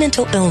or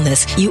mental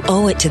illness, you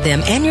owe it to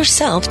them and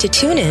yourself to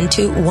tune in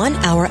to 1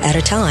 Hour at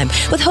a Time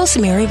with host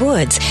Mary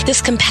Woods.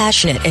 This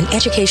compassionate and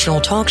educational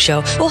talk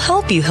show will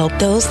help you help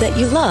those that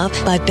you love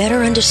by better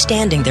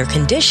understanding their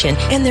condition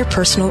and their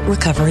personal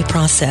recovery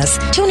process.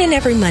 Tune in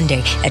every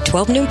Monday at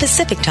 12 noon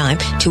Pacific Time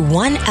to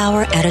 1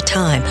 Hour at a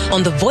Time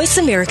on the Voice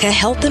America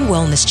Health and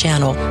Wellness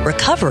Channel.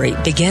 Recovery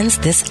begins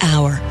this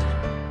hour.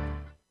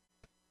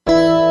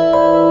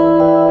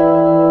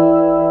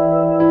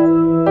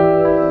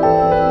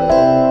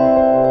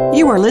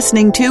 You are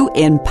listening to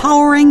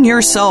Empowering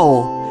Your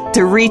Soul.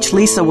 To reach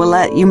Lisa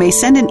Ouellet, you may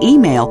send an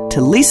email to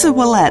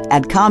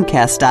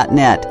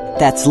lisauellet@comcast.net.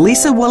 That's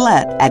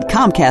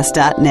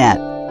lisauellet@comcast.net.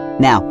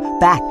 Now,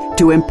 back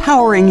to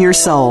empowering your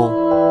soul.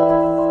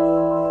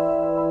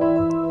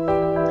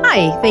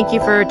 Hi, thank you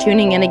for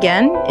tuning in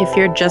again. If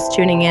you're just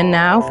tuning in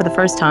now for the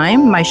first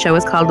time, my show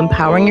is called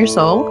Empowering Your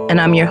Soul,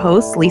 and I'm your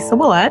host, Lisa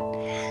Ouellet.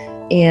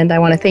 And I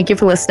want to thank you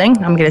for listening.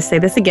 I'm going to say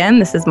this again.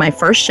 This is my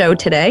first show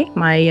today,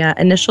 my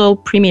initial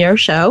premiere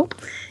show.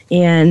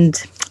 And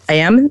I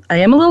am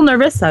a little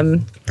nervous,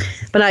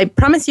 but I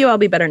promise you I'll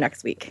be better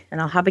next week. And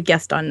I'll have a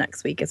guest on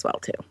next week as well,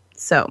 too.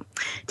 So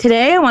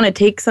today I want to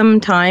take some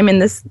time in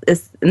this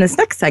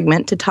next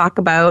segment to talk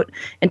about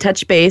and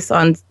touch base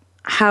on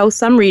how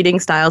some reading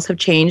styles have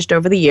changed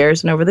over the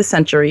years and over the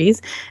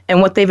centuries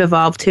and what they've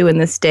evolved to in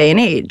this day and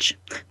age.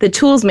 The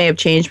tools may have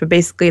changed, but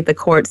basically at the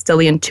core, it's still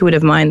the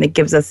intuitive mind that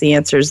gives us the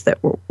answers that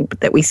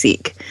we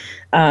seek.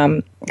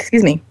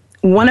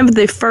 One of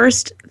the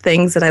first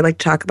things that I like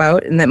to talk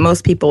about and that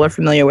most people are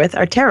familiar with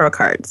are tarot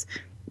cards.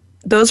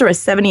 Those are a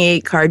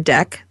 78-card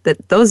deck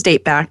those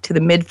date back to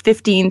the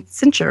mid-15th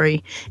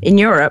century in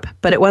Europe,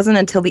 but it wasn't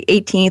until the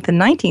 18th and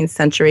 19th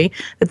century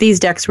that these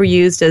decks were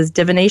used as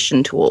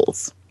divination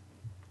tools.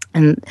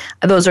 And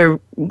those are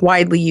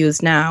widely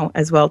used now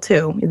as well,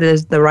 too.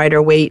 There's the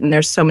Rider-Waite, and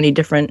there's so many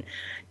different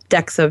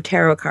decks of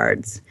tarot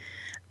cards.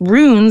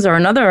 Runes are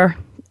another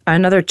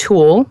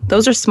tool.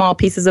 Those are small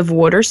pieces of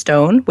wood or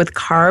stone with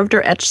carved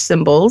or etched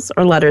symbols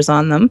or letters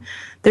on them.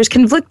 There's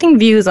conflicting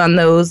views on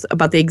those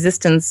about the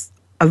existence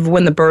of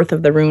when the birth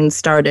of the runes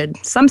started.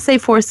 Some say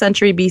 4th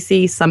century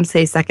BC, some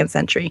say 2nd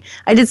century.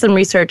 I did some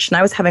research, and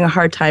I was having a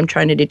hard time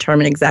trying to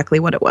determine exactly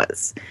what it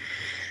was.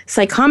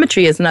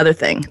 Psychometry is another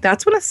thing.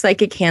 That's when a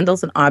psychic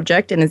handles an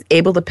object and is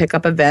able to pick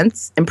up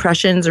events,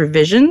 impressions, or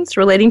visions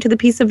relating to the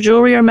piece of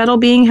jewelry or metal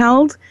being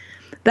held.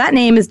 That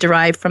name is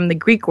derived from the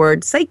Greek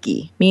word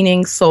psyche,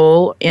 meaning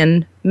soul,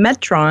 and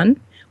metron,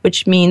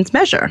 which means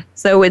measure.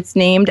 So it's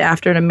named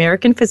after an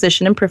American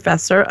physician and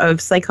professor of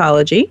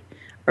physiology,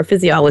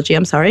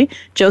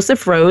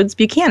 Joseph Rhodes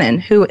Buchanan,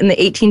 who in the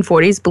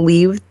 1840s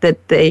believed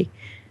that the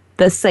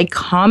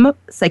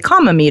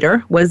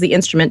psychometer was the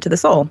instrument to the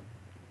soul.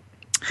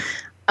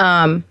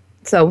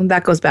 So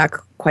that goes back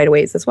quite a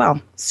ways as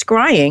well.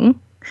 Scrying,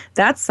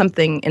 that's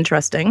something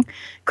interesting.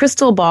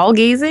 Crystal ball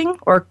gazing,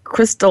 or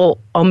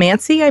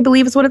crystallomancy, I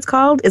believe is what it's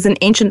called, is an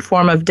ancient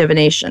form of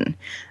divination.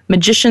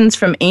 Magicians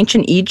from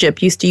ancient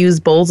Egypt used to use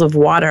bowls of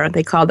water.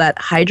 They call that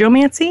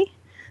hydromancy.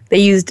 They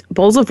used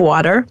bowls of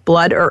water,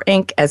 blood, or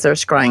ink as their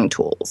scrying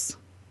tools.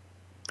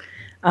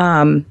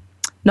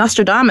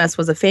 Nostradamus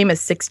was a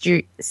famous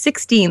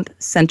 16th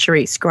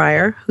century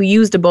scryer who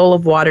used a bowl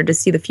of water to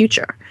see the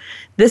future.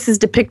 This is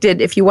depicted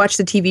if you watch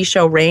the TV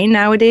show Reign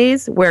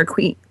nowadays, where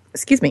Queen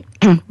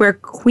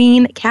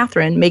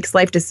Catherine makes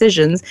life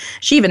decisions.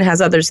 She even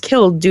has others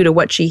killed due to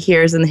what she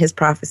hears in his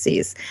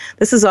prophecies.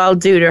 This is all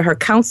due to her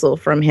counsel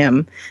from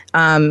him.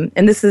 And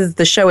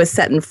the show is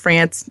set in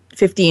France,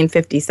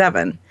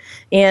 1557.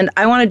 And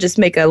I want to just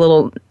make a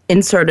little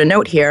insert a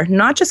note here.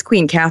 Not just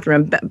Queen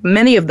Catherine, but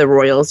many of the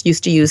royals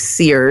used to use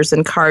seers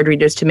and card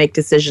readers to make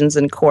decisions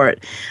in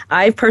court.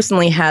 I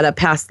personally had a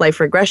past life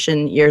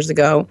regression years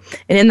ago.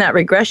 And in that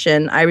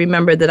regression, I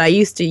remember that I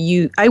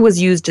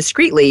was used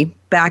discreetly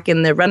back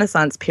in the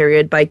Renaissance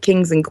period by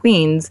kings and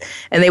queens,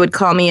 and they would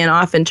call me in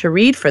often to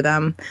read for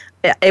them.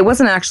 It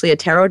wasn't actually a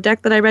tarot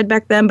deck that I read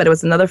back then, but it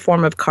was another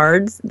form of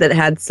cards that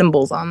had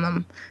symbols on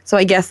them. So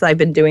I guess I've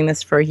been doing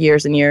this for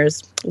years and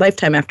years,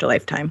 lifetime after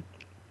lifetime.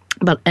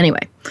 But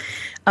anyway,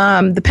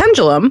 the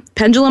pendulum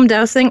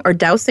dowsing or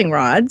dowsing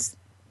rods,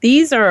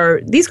 these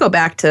go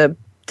back to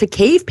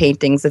cave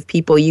paintings of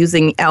people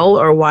using L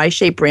or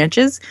Y-shaped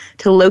branches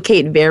to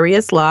locate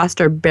various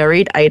lost or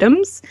buried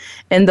items.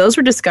 And those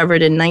were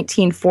discovered in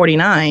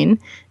 1949,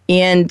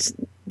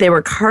 and they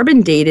were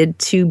carbon dated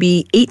to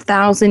be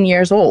 8,000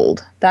 years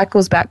old. That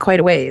goes back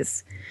quite a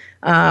ways.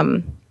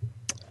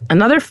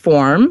 Another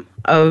form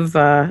of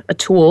a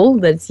tool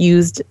that's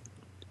used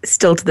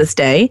still to this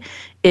day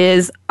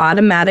is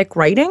automatic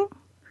writing.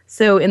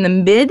 So in the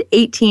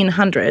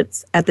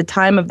mid-1800s, at the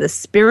time of the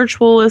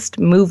spiritualist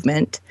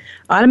movement,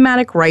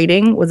 automatic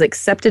writing was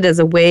accepted as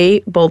a way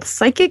both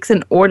psychics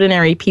and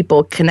ordinary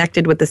people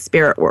connected with the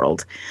spirit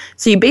world.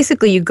 So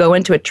you go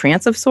into a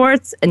trance of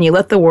sorts and you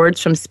let the words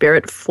from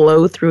spirit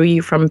flow through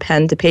you from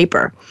pen to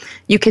paper.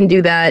 You can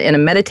do that in a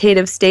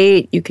meditative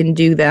state. You can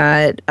do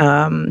that.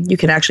 You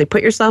can actually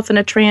put yourself in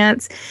a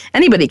trance.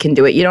 Anybody can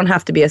do it. You don't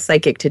have to be a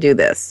psychic to do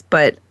this.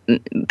 But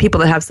people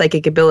that have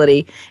psychic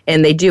ability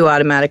and they do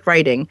automatic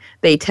writing,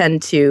 it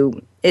tends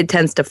to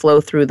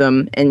flow through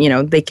them, and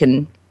they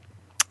can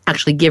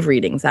actually give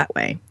readings that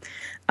way.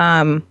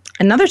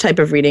 Another type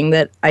of reading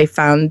that I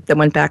found that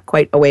went back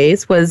quite a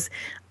ways was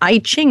I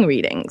Ching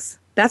readings.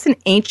 That's an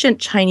ancient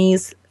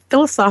Chinese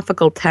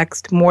philosophical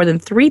text more than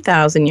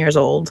 3,000 years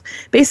old.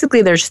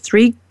 Basically, there's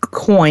 3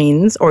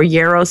 coins or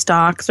yarrow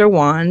stalks or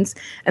wands,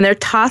 and they're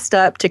tossed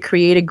up to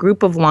create a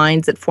group of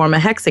lines that form a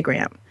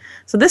hexagram.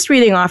 So this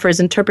reading offers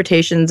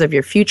interpretations of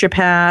your future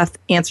path,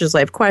 answers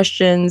life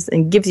questions,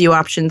 and gives you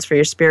options for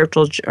your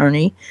spiritual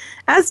journey,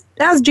 as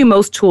do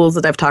most tools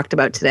that I've talked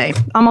about today.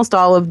 Almost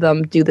all of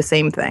them do the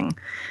same thing.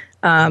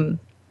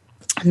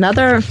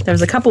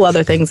 There's a couple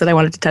other things that I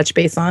wanted to touch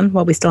base on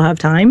while we still have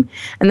time,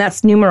 and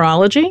that's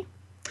numerology.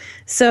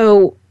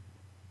 So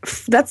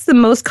that's the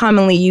most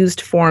commonly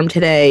used form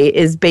today,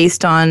 is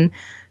based on,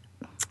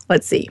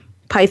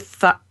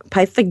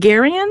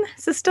 Pythagorean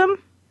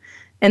system,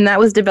 and that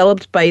was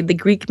developed by the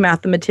Greek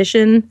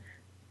mathematician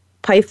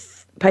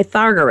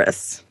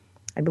Pythagoras.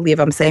 I believe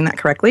I'm saying that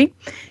correctly.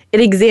 It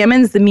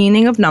examines the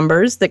meaning of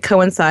numbers that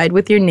coincide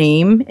with your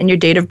name and your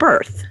date of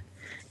birth.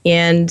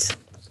 And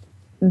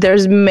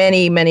there's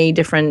many, many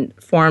different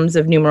forms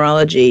of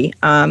numerology.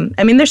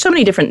 There's so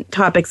many different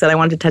topics that I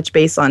want to touch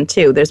base on,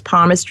 too. There's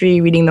palmistry,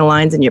 reading the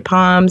lines in your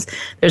palms.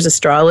 There's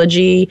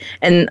astrology.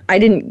 And I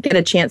didn't get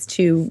a chance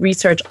to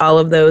research all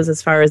of those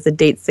as far as the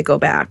dates that go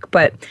back.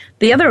 But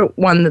the other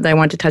one that I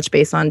want to touch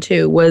base on,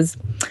 too, was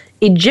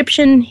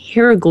Egyptian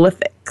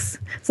hieroglyphics.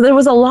 So there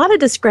was a lot of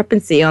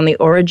discrepancy on the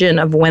origin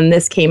of when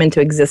this came into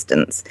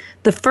existence.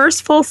 The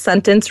first full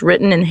sentence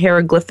written in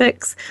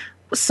hieroglyphics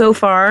so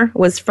far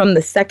was from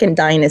the Second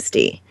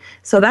Dynasty.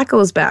 So that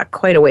goes back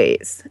quite a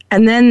ways.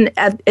 And then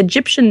at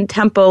Egyptian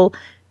temple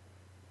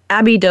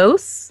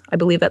Abydos, I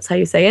believe that's how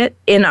you say it,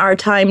 in our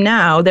time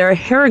now, there are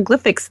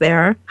hieroglyphics,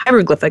 that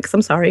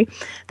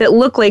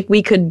look like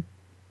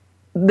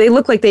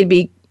they'd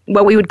be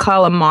what we would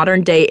call a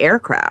modern day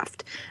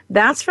aircraft.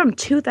 That's from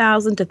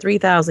 2,000 to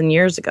 3,000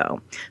 years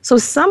ago. So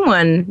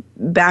someone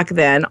back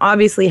then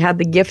obviously had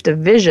the gift of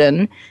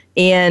vision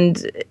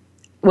and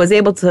was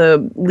able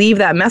to leave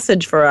that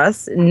message for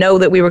us, know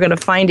that we were going to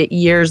find it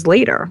years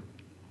later.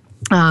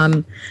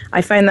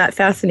 I find that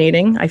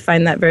fascinating. I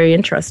find that very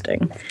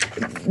interesting,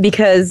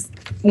 because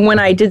when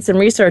I did some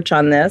research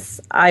on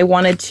this, I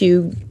wanted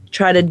to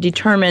try to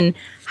determine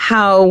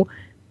how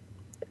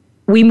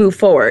we move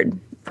forward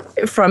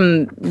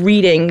from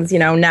readings,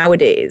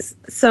 nowadays.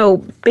 So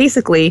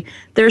basically,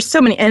 there's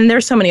so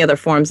many other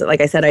forms that,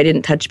 like I said, I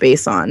didn't touch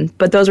base on,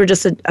 but those were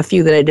just a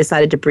few that I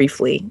decided to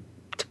briefly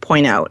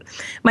point out.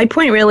 My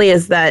point really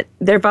is that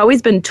there have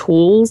always been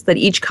tools that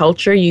each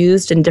culture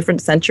used in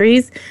different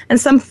centuries, and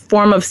some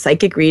form of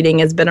psychic reading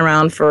has been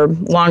around for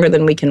longer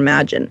than we can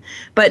imagine.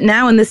 But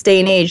now in this day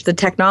and age, the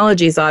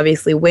technology is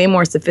obviously way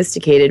more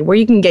sophisticated, where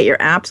you can get your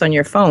apps on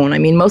your phone. I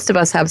mean, most of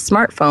us have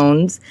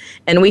smartphones,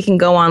 and we can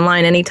go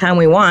online anytime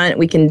we want.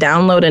 We can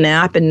download an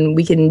app, and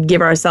we can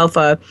give ourselves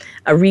a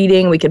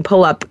reading. We can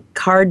pull up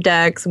card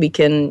decks. We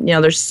can,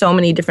 there's so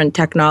many different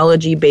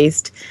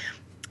technology-based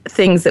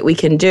things that we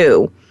can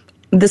do.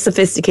 The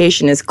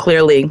sophistication is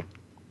clearly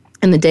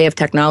in the day of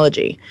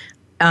technology.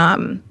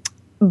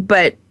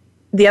 But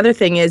the other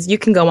thing is, you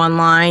can go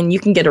online, you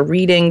can get a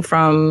reading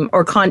from,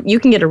 you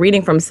can get a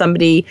reading from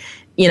somebody,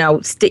 you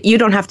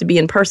don't have to be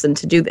in person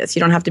to do this. You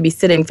don't have to be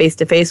sitting face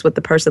to face with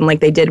the person like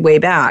they did way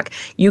back.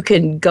 You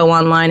can go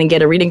online and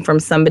get a reading from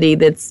somebody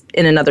that's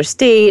in another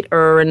state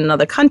or in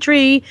another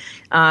country.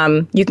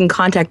 You can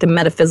contact a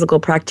metaphysical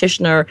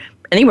practitioner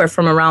anywhere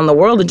from around the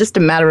world in just a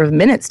matter of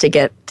minutes to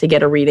get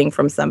a reading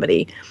from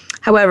somebody.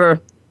 However,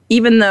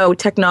 even though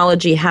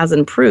technology has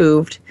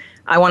improved,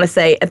 I want to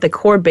say at the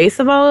core base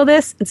of all of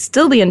this, it's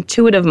still the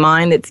intuitive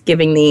mind that's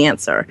giving the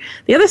answer.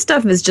 The other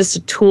stuff is just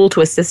a tool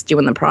to assist you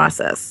in the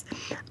process.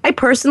 I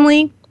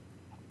personally,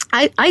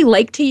 I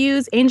like to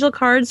use angel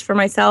cards for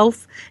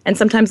myself, and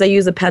sometimes I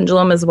use a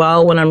pendulum as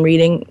well when I'm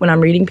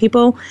reading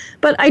people.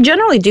 But I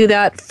generally do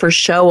that for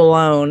show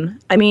alone.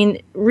 I mean,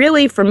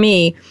 really, for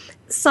me,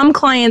 some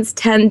clients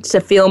tend to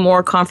feel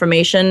more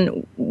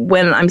confirmation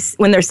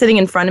when they're sitting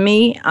in front of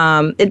me.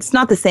 It's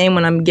not the same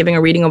when I'm giving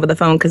a reading over the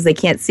phone, because they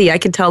can't see. I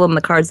can tell them the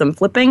cards I'm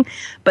flipping,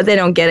 but they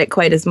don't get it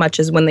quite as much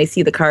as when they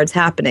see the cards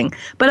happening.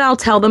 But I'll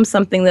tell them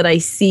something that I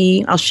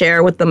see. I'll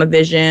share with them a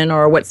vision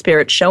or what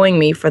Spirit's showing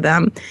me for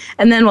them.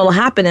 And then what will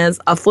happen is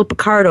I'll flip a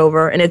card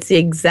over, and it's the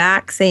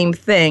exact same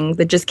thing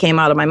that just came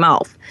out of my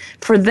mouth.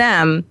 For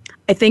them,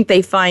 I think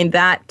they find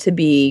that to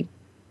be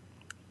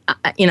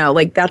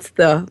that's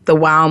the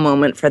wow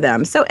moment for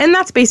them. So, and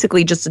that's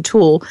basically just a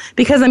tool,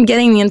 because I'm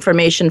getting the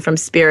information from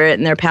Spirit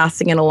and they're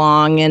passing it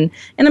along, and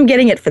I'm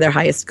getting it for their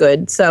highest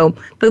good. So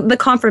the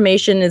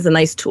confirmation is a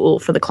nice tool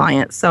for the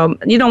client. So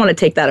you don't want to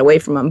take that away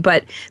from them,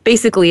 but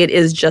basically it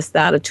is just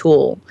that, a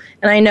tool.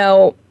 And I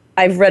know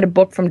I've read a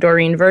book from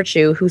Doreen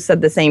Virtue who said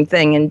the same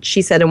thing, and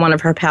she said in one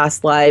of her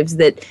past lives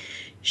that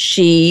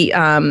she,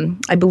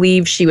 I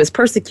believe she was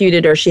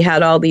persecuted, or she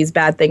had all these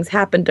bad things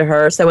happen to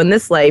her. So in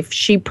this life,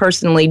 she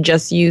personally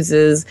just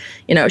uses,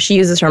 she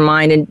uses her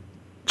mind, and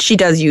she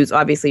does use,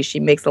 obviously, she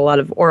makes a lot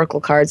of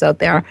oracle cards out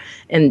there,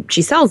 and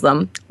she sells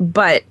them.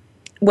 But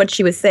what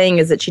she was saying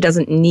is that she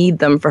doesn't need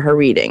them for her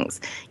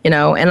readings, and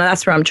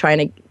that's where I'm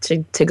trying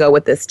to go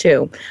with this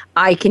too.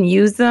 I can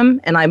use them,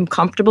 and I'm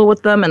comfortable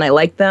with them, and I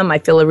like them. I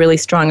feel a really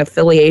strong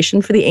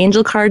affiliation for the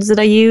angel cards that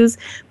I use,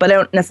 but I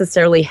don't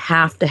necessarily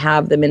have to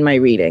have them in my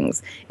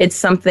readings. It's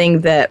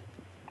something that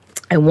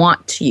I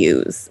want to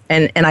use,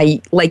 and I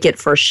like it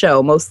for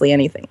show, mostly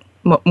anything.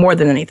 more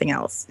than anything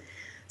else.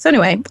 So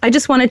anyway, I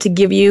just wanted to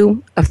give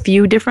you a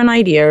few different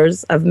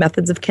ideas of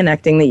methods of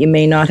connecting that you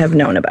may not have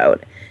known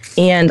about.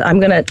 And I'm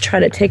going to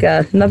try to take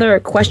another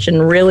question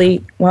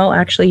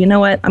actually, you know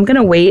what? I'm going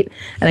to wait,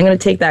 and I'm going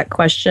to take that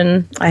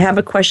question. I have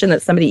a question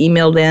that somebody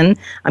emailed in.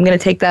 I'm going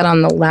to take that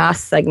on the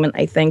last segment,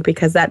 I think,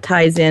 because that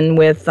ties in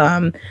with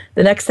the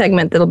next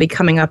segment that'll be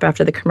coming up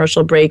after the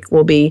commercial break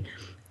will be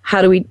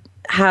how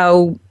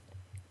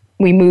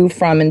we move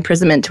from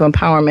imprisonment to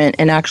empowerment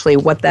and actually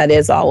what that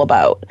is all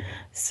about.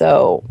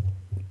 So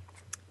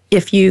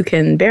if you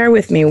can bear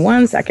with me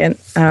 1 second.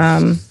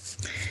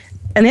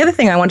 And the other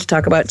thing I want to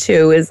talk about,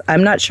 too, is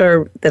I'm not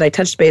sure that I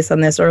touched base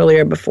on this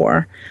earlier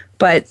before,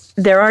 but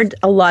there are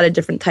a lot of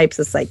different types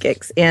of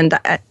psychics. And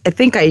I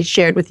think I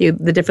shared with you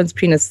the difference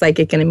between a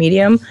psychic and a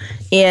medium.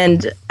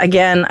 And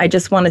again, I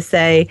just want to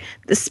say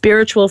the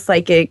spiritual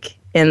psychic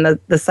and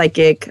the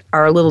psychic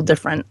are a little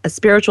different. A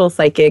spiritual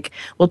psychic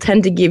will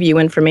tend to give you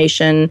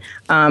information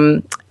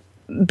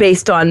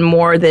based on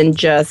more than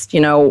just,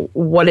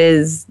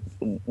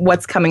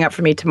 what's coming up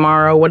for me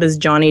tomorrow, what is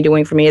Johnny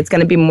doing for me. It's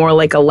going to be more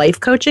like a life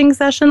coaching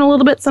session a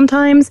little bit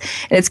sometimes,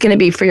 and it's going to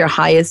be for your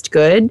highest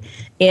good,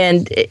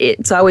 and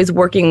it's always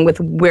working with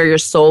where your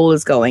soul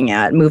is going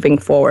at moving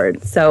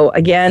forward. So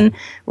again,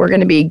 we're going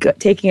to be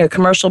taking a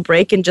commercial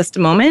break in just a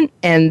moment,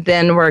 and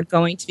then we're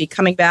going to be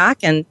coming back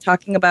and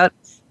talking about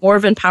more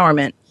of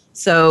empowerment.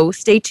 So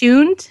stay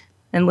tuned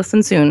and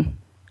listen soon.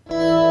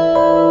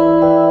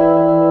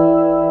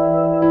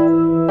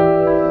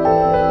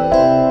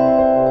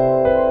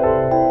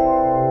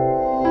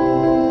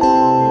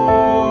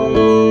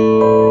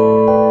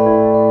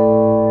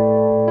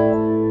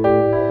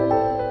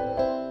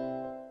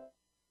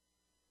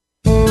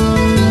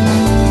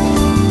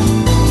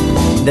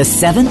 The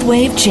Seventh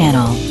Wave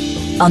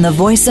Channel on the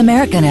Voice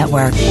America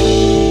Network.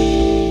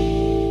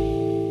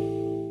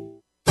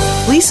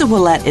 Lisa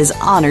Ouellet is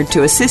honored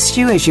to assist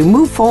you as you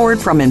move forward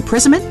from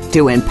imprisonment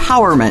to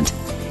empowerment.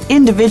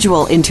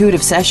 Individual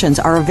intuitive sessions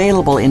are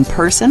available in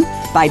person,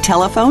 by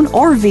telephone,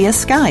 or via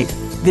Skype.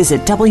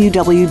 Visit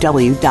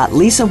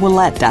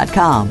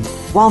www.lisaouellet.com.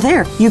 While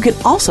there, you can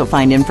also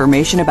find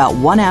information about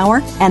 1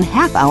 hour and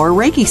half-hour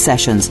Reiki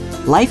sessions,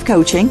 life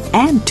coaching,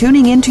 and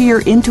tuning into your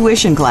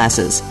intuition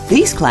classes.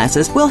 These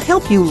classes will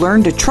help you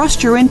learn to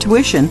trust your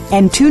intuition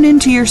and tune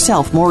into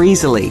yourself more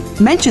easily.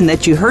 Mention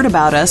that you heard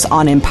about us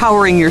on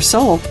Empowering Your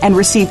Soul and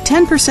receive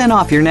 10%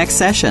 off your next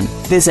session.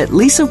 Visit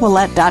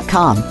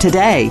lisaouellet.com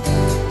today.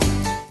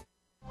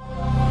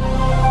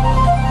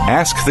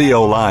 Ask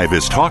Theo Live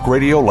is talk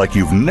radio like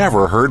you've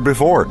never heard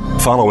before.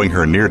 Following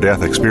her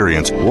near-death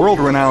experience,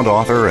 world-renowned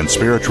author and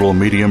spiritual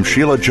medium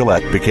Sheila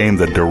Gillette became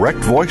the direct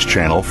voice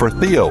channel for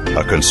Theo,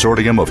 a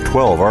consortium of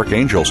 12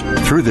 archangels.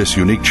 Through this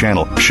unique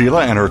channel,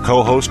 Sheila and her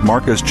co-host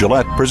Marcus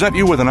Gillette present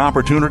you with an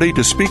opportunity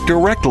to speak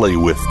directly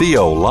with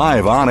Theo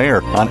live on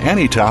air on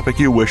any topic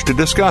you wish to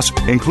discuss,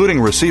 including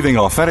receiving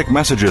authentic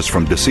messages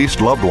from deceased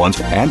loved ones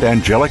and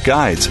angelic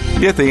guides.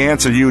 Get the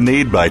answer you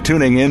need by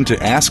tuning in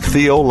to Ask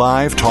Theo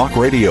Live Talk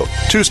Radio,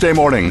 Tuesday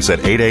mornings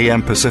at 8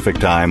 a.m. Pacific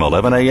Time,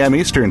 11 a.m.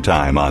 Eastern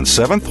Time on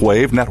Seventh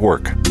Wave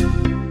Network.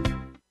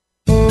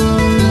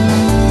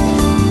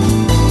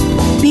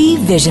 Be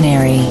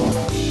visionary.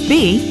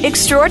 Be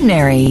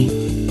extraordinary.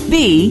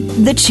 Be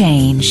the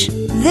change.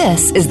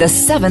 This is the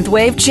Seventh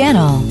Wave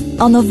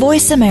Channel on the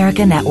Voice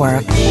America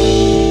Network.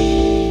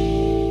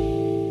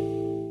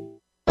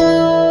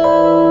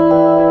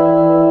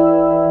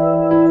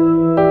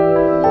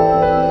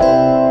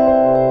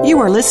 You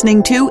are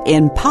listening to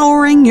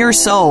Empowering Your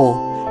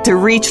Soul. To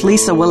reach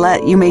Lisa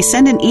Ouellet, you may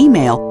send an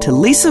email to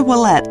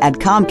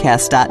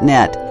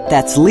lisaouellet@comcast.net.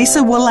 That's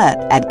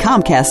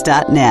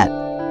lisaouellet@comcast.net.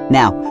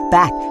 Now,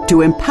 back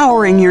to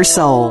Empowering Your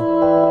Soul.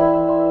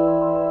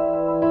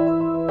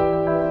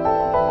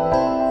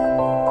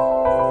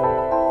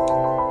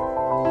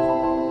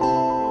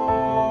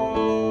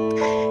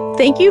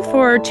 Thank you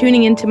for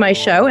tuning into my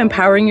show,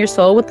 Empowering Your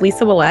Soul with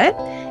Lisa Ouellet.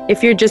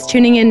 If you're just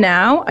tuning in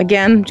now,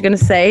 again, I'm going to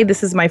say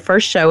this is my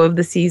first show of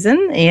the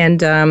season,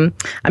 and I'm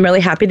really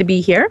happy to be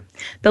here.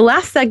 The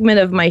last segment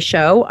of my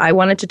show, I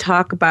wanted to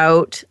talk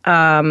about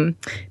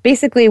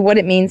basically what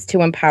it means to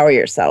empower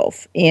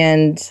yourself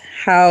and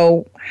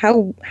how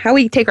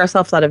we take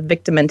ourselves out of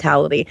victim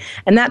mentality.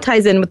 And that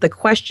ties in with the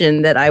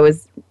question that I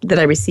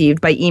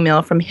received by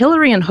email from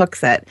Hillary in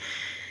Hooksett.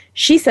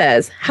 She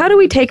says, how do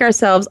we take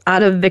ourselves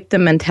out of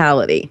victim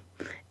mentality?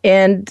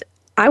 And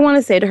I want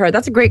to say to her,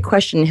 that's a great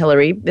question,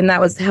 Hillary, and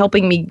that was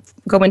helping me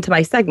go into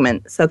my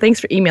segment. So thanks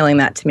for emailing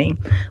that to me.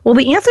 Well,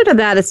 the answer to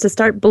that is to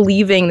start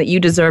believing that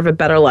you deserve a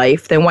better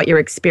life than what you're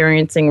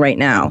experiencing right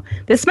now.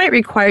 This might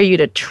require you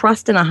to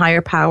trust in a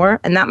higher power,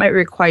 and that might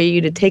require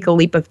you to take a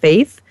leap of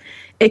faith.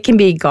 It can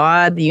be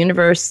God, the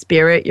universe,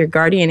 spirit, your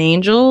guardian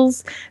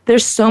angels.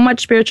 There's so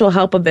much spiritual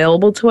help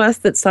available to us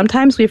that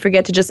sometimes we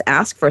forget to just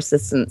ask for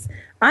assistance.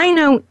 I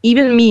know,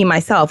 even me,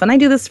 myself, and I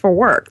do this for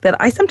work, that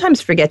I sometimes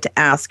forget to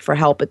ask for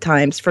help at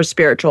times, for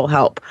spiritual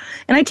help.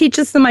 And I teach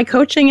this in my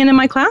coaching and in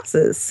my classes.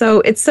 passes.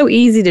 So it's so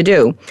easy to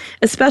do,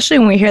 especially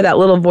when we hear that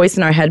little voice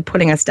in our head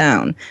putting us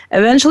down.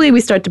 Eventually,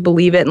 we start to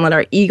believe it and let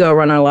our ego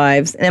run our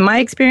lives. And in my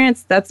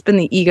experience, that's been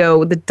the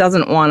ego that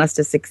doesn't want us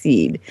to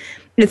succeed.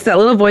 It's that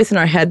little voice in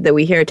our head that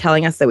we hear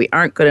telling us that we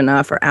aren't good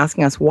enough or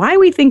asking us why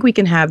we think we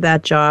can have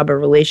that job or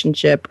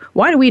relationship.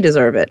 Why do we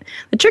deserve it?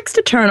 The trick's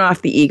to turn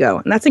off the ego,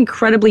 and that's an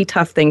incredibly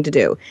tough thing to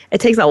do. It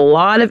takes a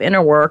lot of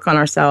inner work on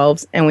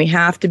ourselves, and we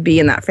have to be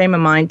in that frame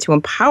of mind to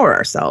empower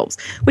ourselves,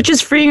 which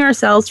is freeing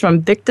ourselves from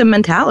victim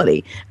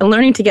mentality and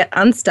learning to get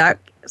unstuck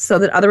so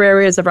that other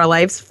areas of our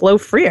lives flow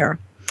freer.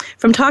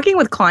 From talking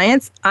with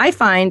clients, I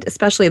find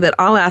especially that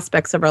all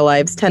aspects of our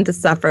lives tend to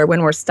suffer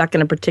when we're stuck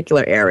in a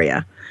particular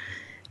area.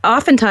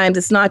 Oftentimes,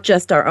 it's not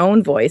just our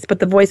own voice, but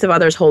the voice of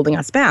others holding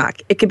us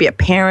back. It could be a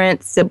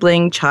parent,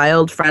 sibling,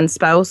 child, friend,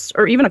 spouse,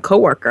 or even a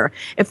coworker.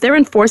 If they're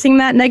enforcing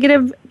that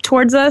negative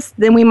towards us,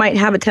 then we might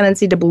have a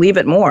tendency to believe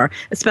it more,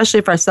 especially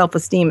if our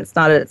self-esteem is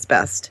not at its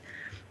best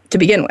to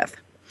begin with.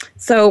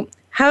 So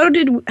how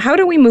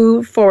do we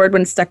move forward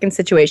when stuck in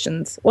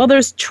situations? Well,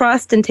 there's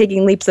trust and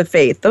taking leaps of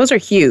faith. Those are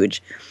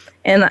huge.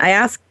 And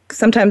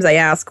sometimes I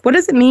ask, what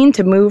does it mean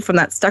to move from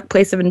that stuck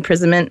place of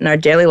imprisonment in our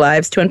daily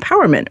lives to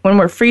empowerment when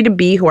we're free to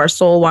be who our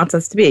soul wants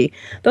us to be?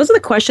 Those are the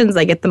questions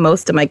I get the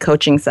most in my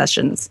coaching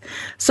sessions.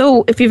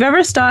 So if you've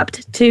ever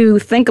stopped to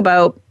think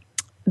about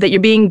that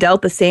you're being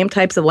dealt the same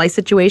types of life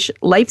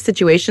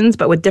situations,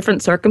 but with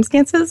different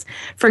circumstances.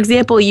 For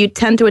example, you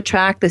tend to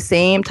attract the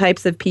same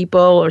types of people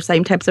or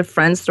same types of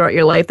friends throughout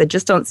your life that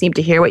just don't seem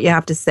to hear what you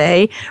have to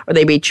say, or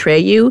they betray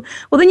you.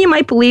 Well, then you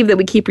might believe that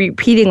we keep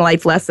repeating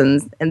life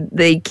lessons, and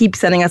they keep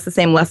sending us the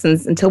same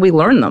lessons until we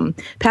learn them.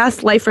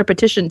 Past life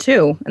repetition,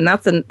 too, and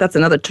that's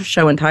another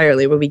show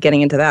entirely. We'll be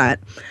getting into that.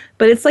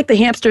 But it's like the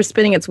hamster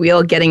spinning its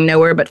wheel, getting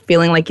nowhere, but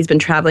feeling like he's been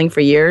traveling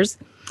for years.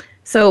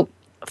 So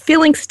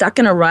feeling stuck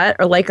in a rut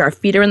or like our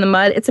feet are in the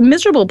mud, it's a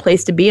miserable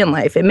place to be in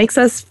life. It makes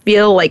us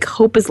feel like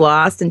hope is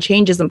lost and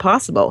change is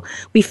impossible.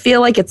 We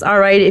feel like it's all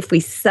right if we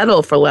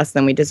settle for less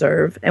than we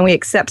deserve, and we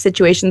accept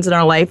situations in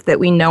our life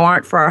that we know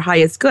aren't for our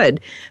highest good,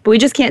 but we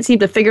just can't seem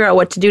to figure out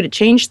what to do to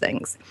change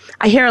things.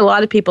 I hear a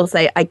lot of people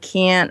say, I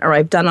can't, or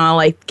I've done all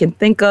I can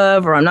think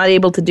of, or I'm not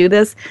able to do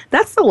this.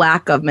 That's the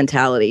lack of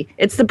mentality.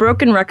 It's the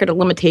broken record of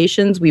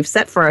limitations we've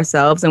set for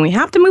ourselves, and we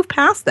have to move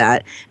past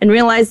that and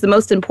realize what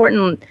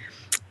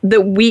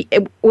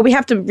we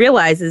have to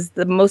realize is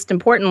the most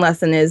important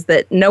lesson is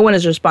that no one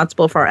is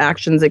responsible for our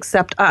actions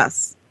except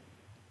us.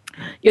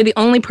 You're the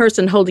only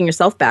person holding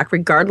yourself back,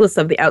 regardless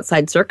of the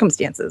outside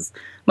circumstances.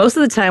 Most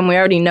of the time, we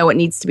already know what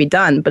needs to be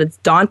done, but it's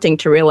daunting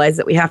to realize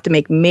that we have to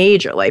make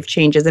major life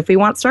changes if we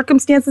want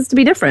circumstances to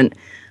be different.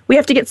 We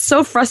have to get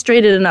so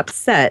frustrated and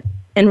upset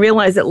and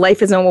realize that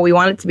life isn't what we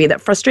want it to be.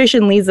 That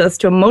frustration leads us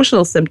to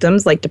emotional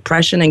symptoms like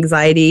depression,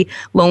 anxiety,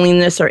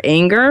 loneliness, or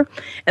anger.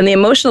 And the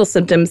emotional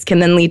symptoms can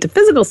then lead to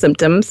physical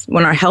symptoms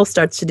when our health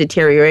starts to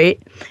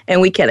deteriorate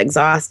and we get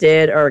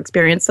exhausted or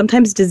experience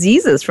sometimes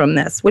diseases from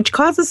this, which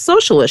causes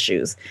social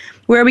issues,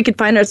 where we could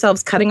find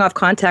ourselves cutting off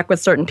contact with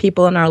certain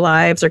people in our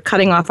lives or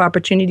cutting off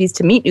opportunities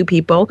to meet new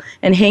people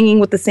and hanging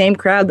with the same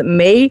crowd that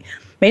may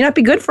not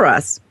be good for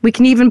us. We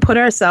can even put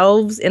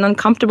ourselves in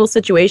uncomfortable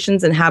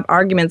situations and have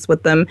arguments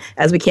with them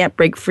as we can't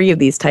break free of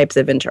these types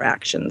of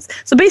interactions.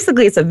 So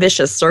basically, it's a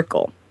vicious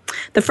circle.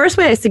 The first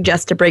way I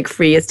suggest to break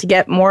free is to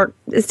get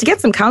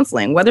some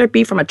counseling, whether it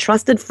be from a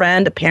trusted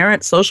friend, a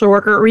parent, social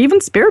worker, or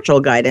even spiritual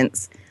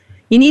guidance.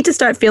 You need to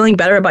start feeling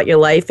better about your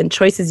life and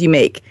choices you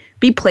make.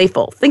 Be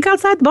playful. Think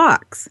outside the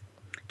box.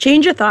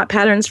 Change your thought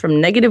patterns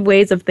from negative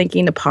ways of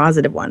thinking to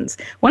positive ones.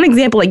 One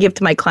example I give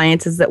to my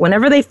clients is that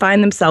whenever they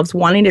find themselves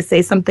wanting to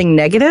say something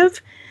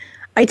negative,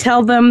 I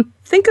tell them,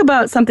 think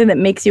about something that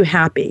makes you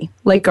happy,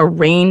 like a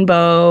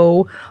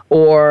rainbow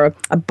or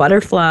a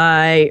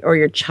butterfly or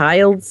your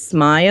child's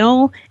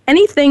smile,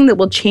 anything that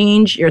will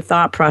change your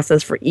thought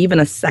process for even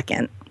a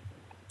second.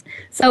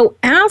 So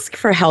ask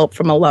for help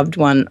from a loved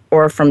one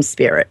or from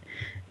spirit.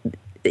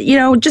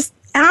 Just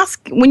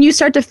ask when you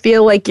start to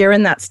feel like you're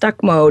in that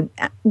stuck mode.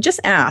 Just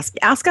ask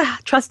a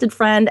trusted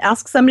friend,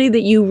 ask somebody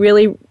that you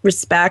really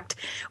respect,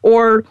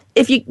 or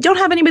if you don't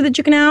have anybody that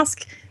you can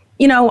ask,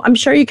 I'm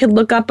sure you could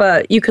look up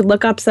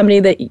somebody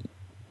that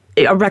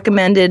a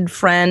recommended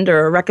friend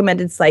or a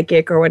recommended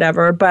psychic or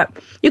whatever, but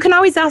you can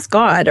always ask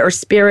God or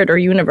spirit or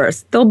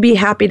universe. They'll be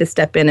happy to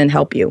step in and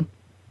help you.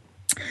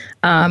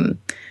 But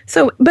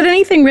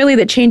anything really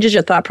that changes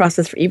your thought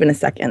process for even a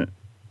second.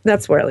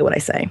 That's really what I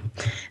say.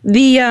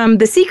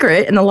 The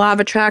Secret and the Law of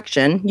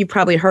Attraction, you've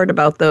probably heard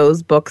about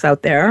those books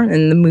out there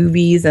and the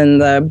movies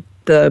and the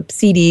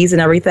CDs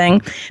and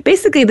everything.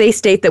 Basically, they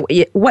state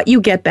that what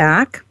you get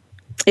back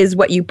is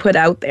what you put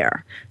out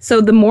there.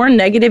 So the more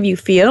negative you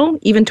feel,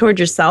 even towards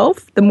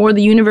yourself, the more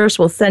the universe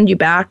will send you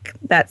back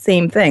that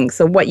same thing.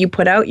 So what you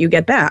put out, you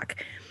get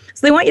back.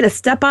 So they want you to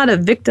step out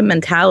of victim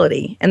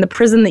mentality and the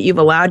prison that you've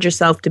allowed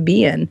yourself to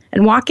be in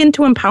and walk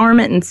into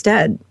empowerment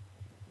instead.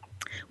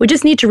 We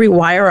just need to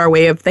rewire our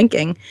way of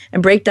thinking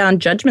and break down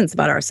judgments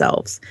about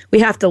ourselves. We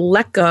have to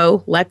let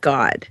go, let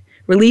God.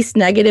 Release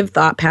negative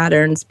thought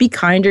patterns, be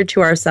kinder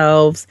to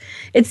ourselves.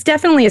 It's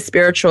definitely a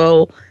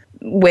spiritual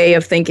way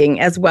of thinking,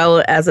 as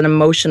well as an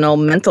emotional,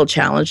 mental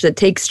challenge that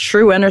takes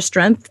true inner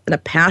strength and a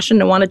passion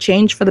to want to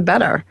change for the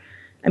better.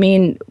 I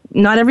mean,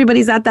 not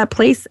everybody's at that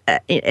place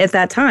at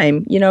that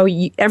time.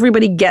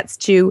 Everybody gets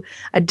to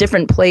a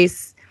different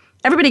place.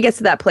 Everybody gets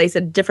to that place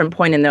at a different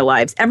point in their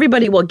lives.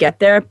 Everybody will get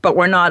there, but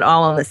we're not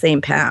all on the same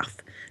path.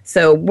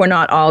 So we're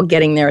not all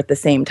getting there at the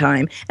same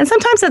time. And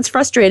sometimes that's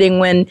frustrating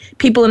when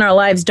people in our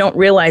lives don't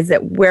realize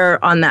that we're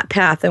on that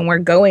path and we're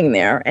going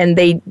there. And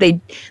they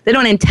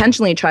don't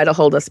intentionally try to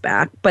hold us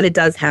back, but it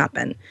does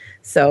happen.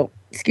 So,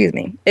 excuse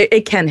me,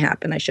 it can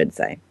happen, I should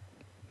say.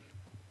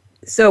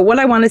 So what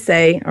I want to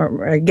say,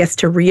 or I guess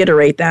to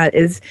reiterate that,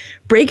 is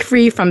break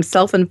free from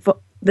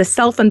the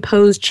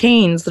self-imposed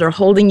chains that are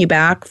holding you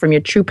back from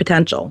your true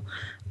potential.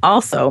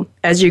 Also,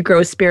 as you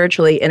grow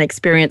spiritually and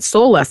experience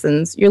soul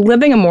lessons, you're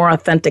living a more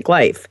authentic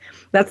life.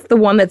 That's the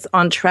one that's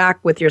on track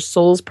with your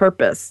soul's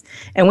purpose.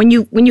 And when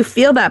you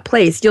feel that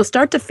place, you'll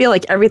start to feel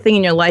like everything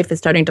in your life is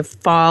starting to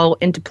fall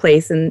into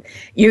place, and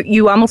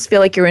you almost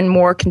feel like you're in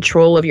more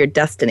control of your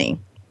destiny.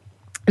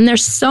 And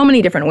there's so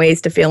many different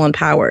ways to feel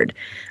empowered.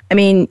 I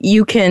mean,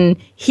 you can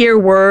hear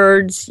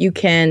words, you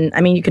can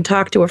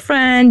talk to a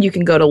friend, you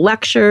can go to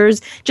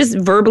lectures, just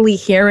verbally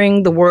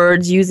hearing the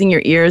words, using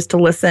your ears to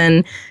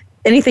listen.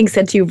 Anything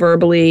said to you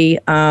verbally,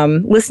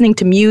 listening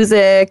to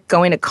music,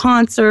 going to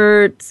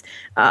concerts,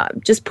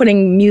 just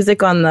putting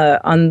music on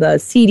the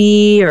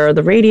CD or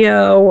the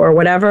radio or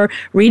whatever,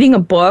 reading a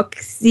book,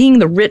 seeing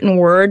the written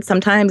word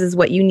sometimes is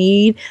what you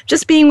need,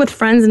 just being with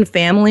friends and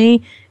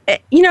family.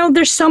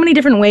 There's so many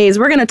different ways.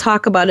 We're going to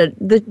talk about it.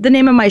 The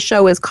name of my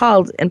show is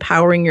called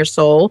Empowering Your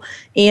Soul.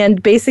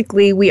 And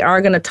basically, we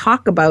are going to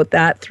talk about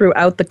that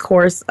throughout the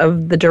course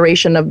of the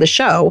duration of the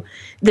show.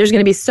 There's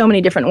going to be so many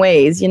different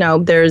ways.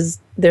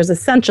 There's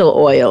essential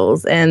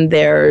oils, and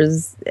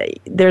there's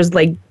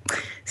like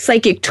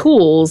psychic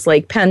tools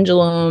like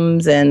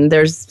pendulums, and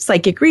there's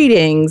psychic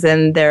readings,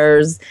 and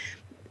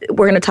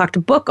we're going to talk to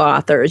book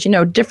authors,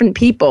 different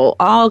people,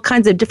 all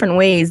kinds of different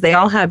ways. They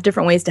all have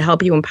different ways to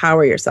help you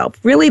empower yourself.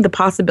 Really, the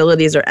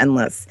possibilities are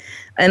endless.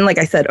 And like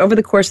I said, over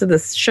the course of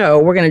this show,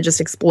 we're going to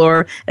just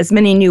explore as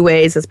many new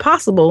ways as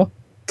possible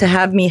to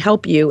have me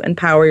help you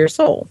empower your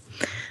soul.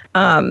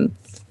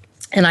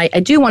 And I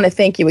do want to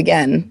thank you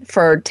again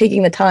for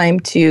taking the time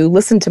to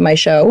listen to my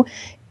show.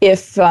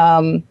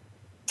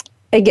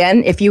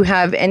 Again, if you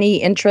have any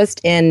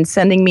interest in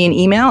sending me an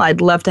email, I'd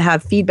love to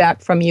have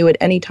feedback from you at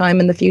any time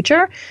in the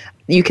future.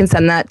 You can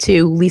send that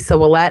to Lisa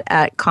Ouellet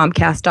at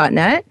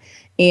Comcast.net.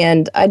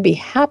 And I'd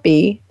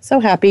be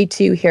so happy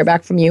to hear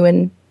back from you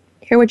and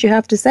hear what you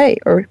have to say,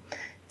 or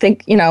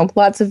think,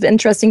 lots of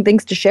interesting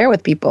things to share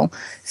with people.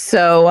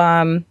 So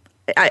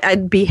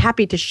I'd be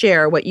happy to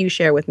share what you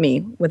share with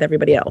me, with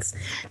everybody else.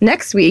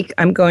 Next week,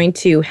 I'm going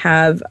to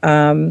have...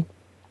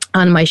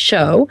 on my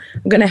show,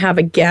 I'm going to have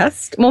a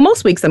guest. Well,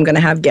 most weeks I'm going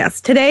to have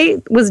guests.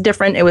 Today was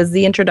different. It was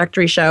the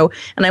introductory show,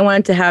 and I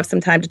wanted to have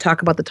some time to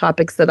talk about the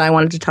topics that I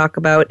wanted to talk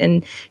about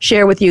and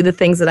share with you the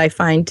things that I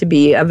find to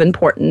be of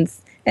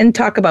importance and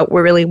talk about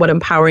what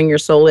empowering your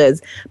soul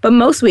is. But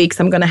most weeks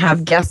I'm going to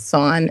have guests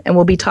on, and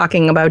we'll be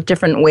talking about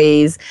different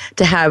ways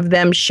to have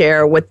them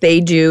share what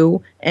they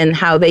do and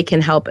how they can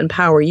help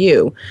empower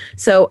you.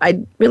 So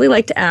I'd really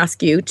like to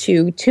ask you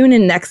to tune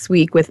in next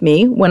week with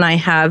me when I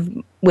have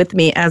with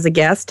me as a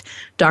guest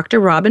Dr.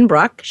 Robin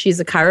Bruck. She's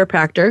a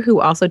chiropractor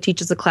who also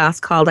teaches a class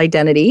called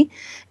Identity.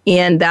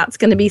 And that's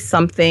going to be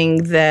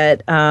something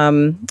that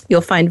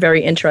you'll find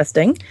very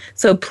interesting.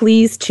 So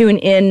please tune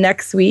in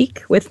next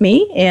week with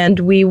me, and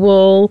we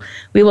will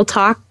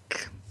talk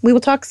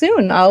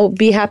soon. I'll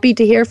be happy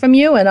to hear from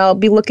you, and I'll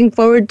be looking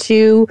forward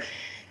to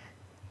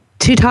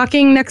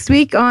talking next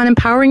week on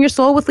Empowering Your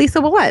Soul with Lisa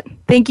Ouellet.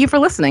 Thank you for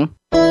listening.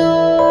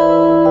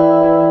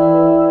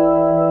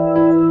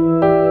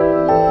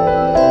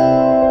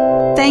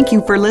 Thank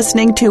you for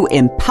listening to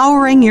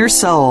Empowering Your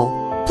Soul.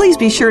 Please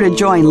be sure to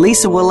join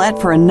Lisa Ouellet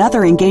for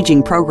another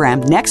engaging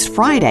program next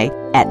Friday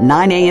at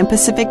 9 a.m.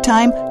 Pacific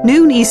Time,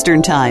 noon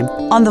Eastern Time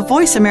on the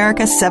Voice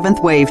America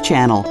 7th Wave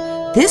channel.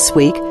 This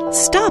week,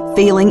 stop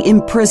feeling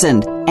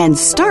imprisoned and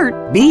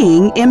start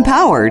being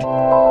empowered.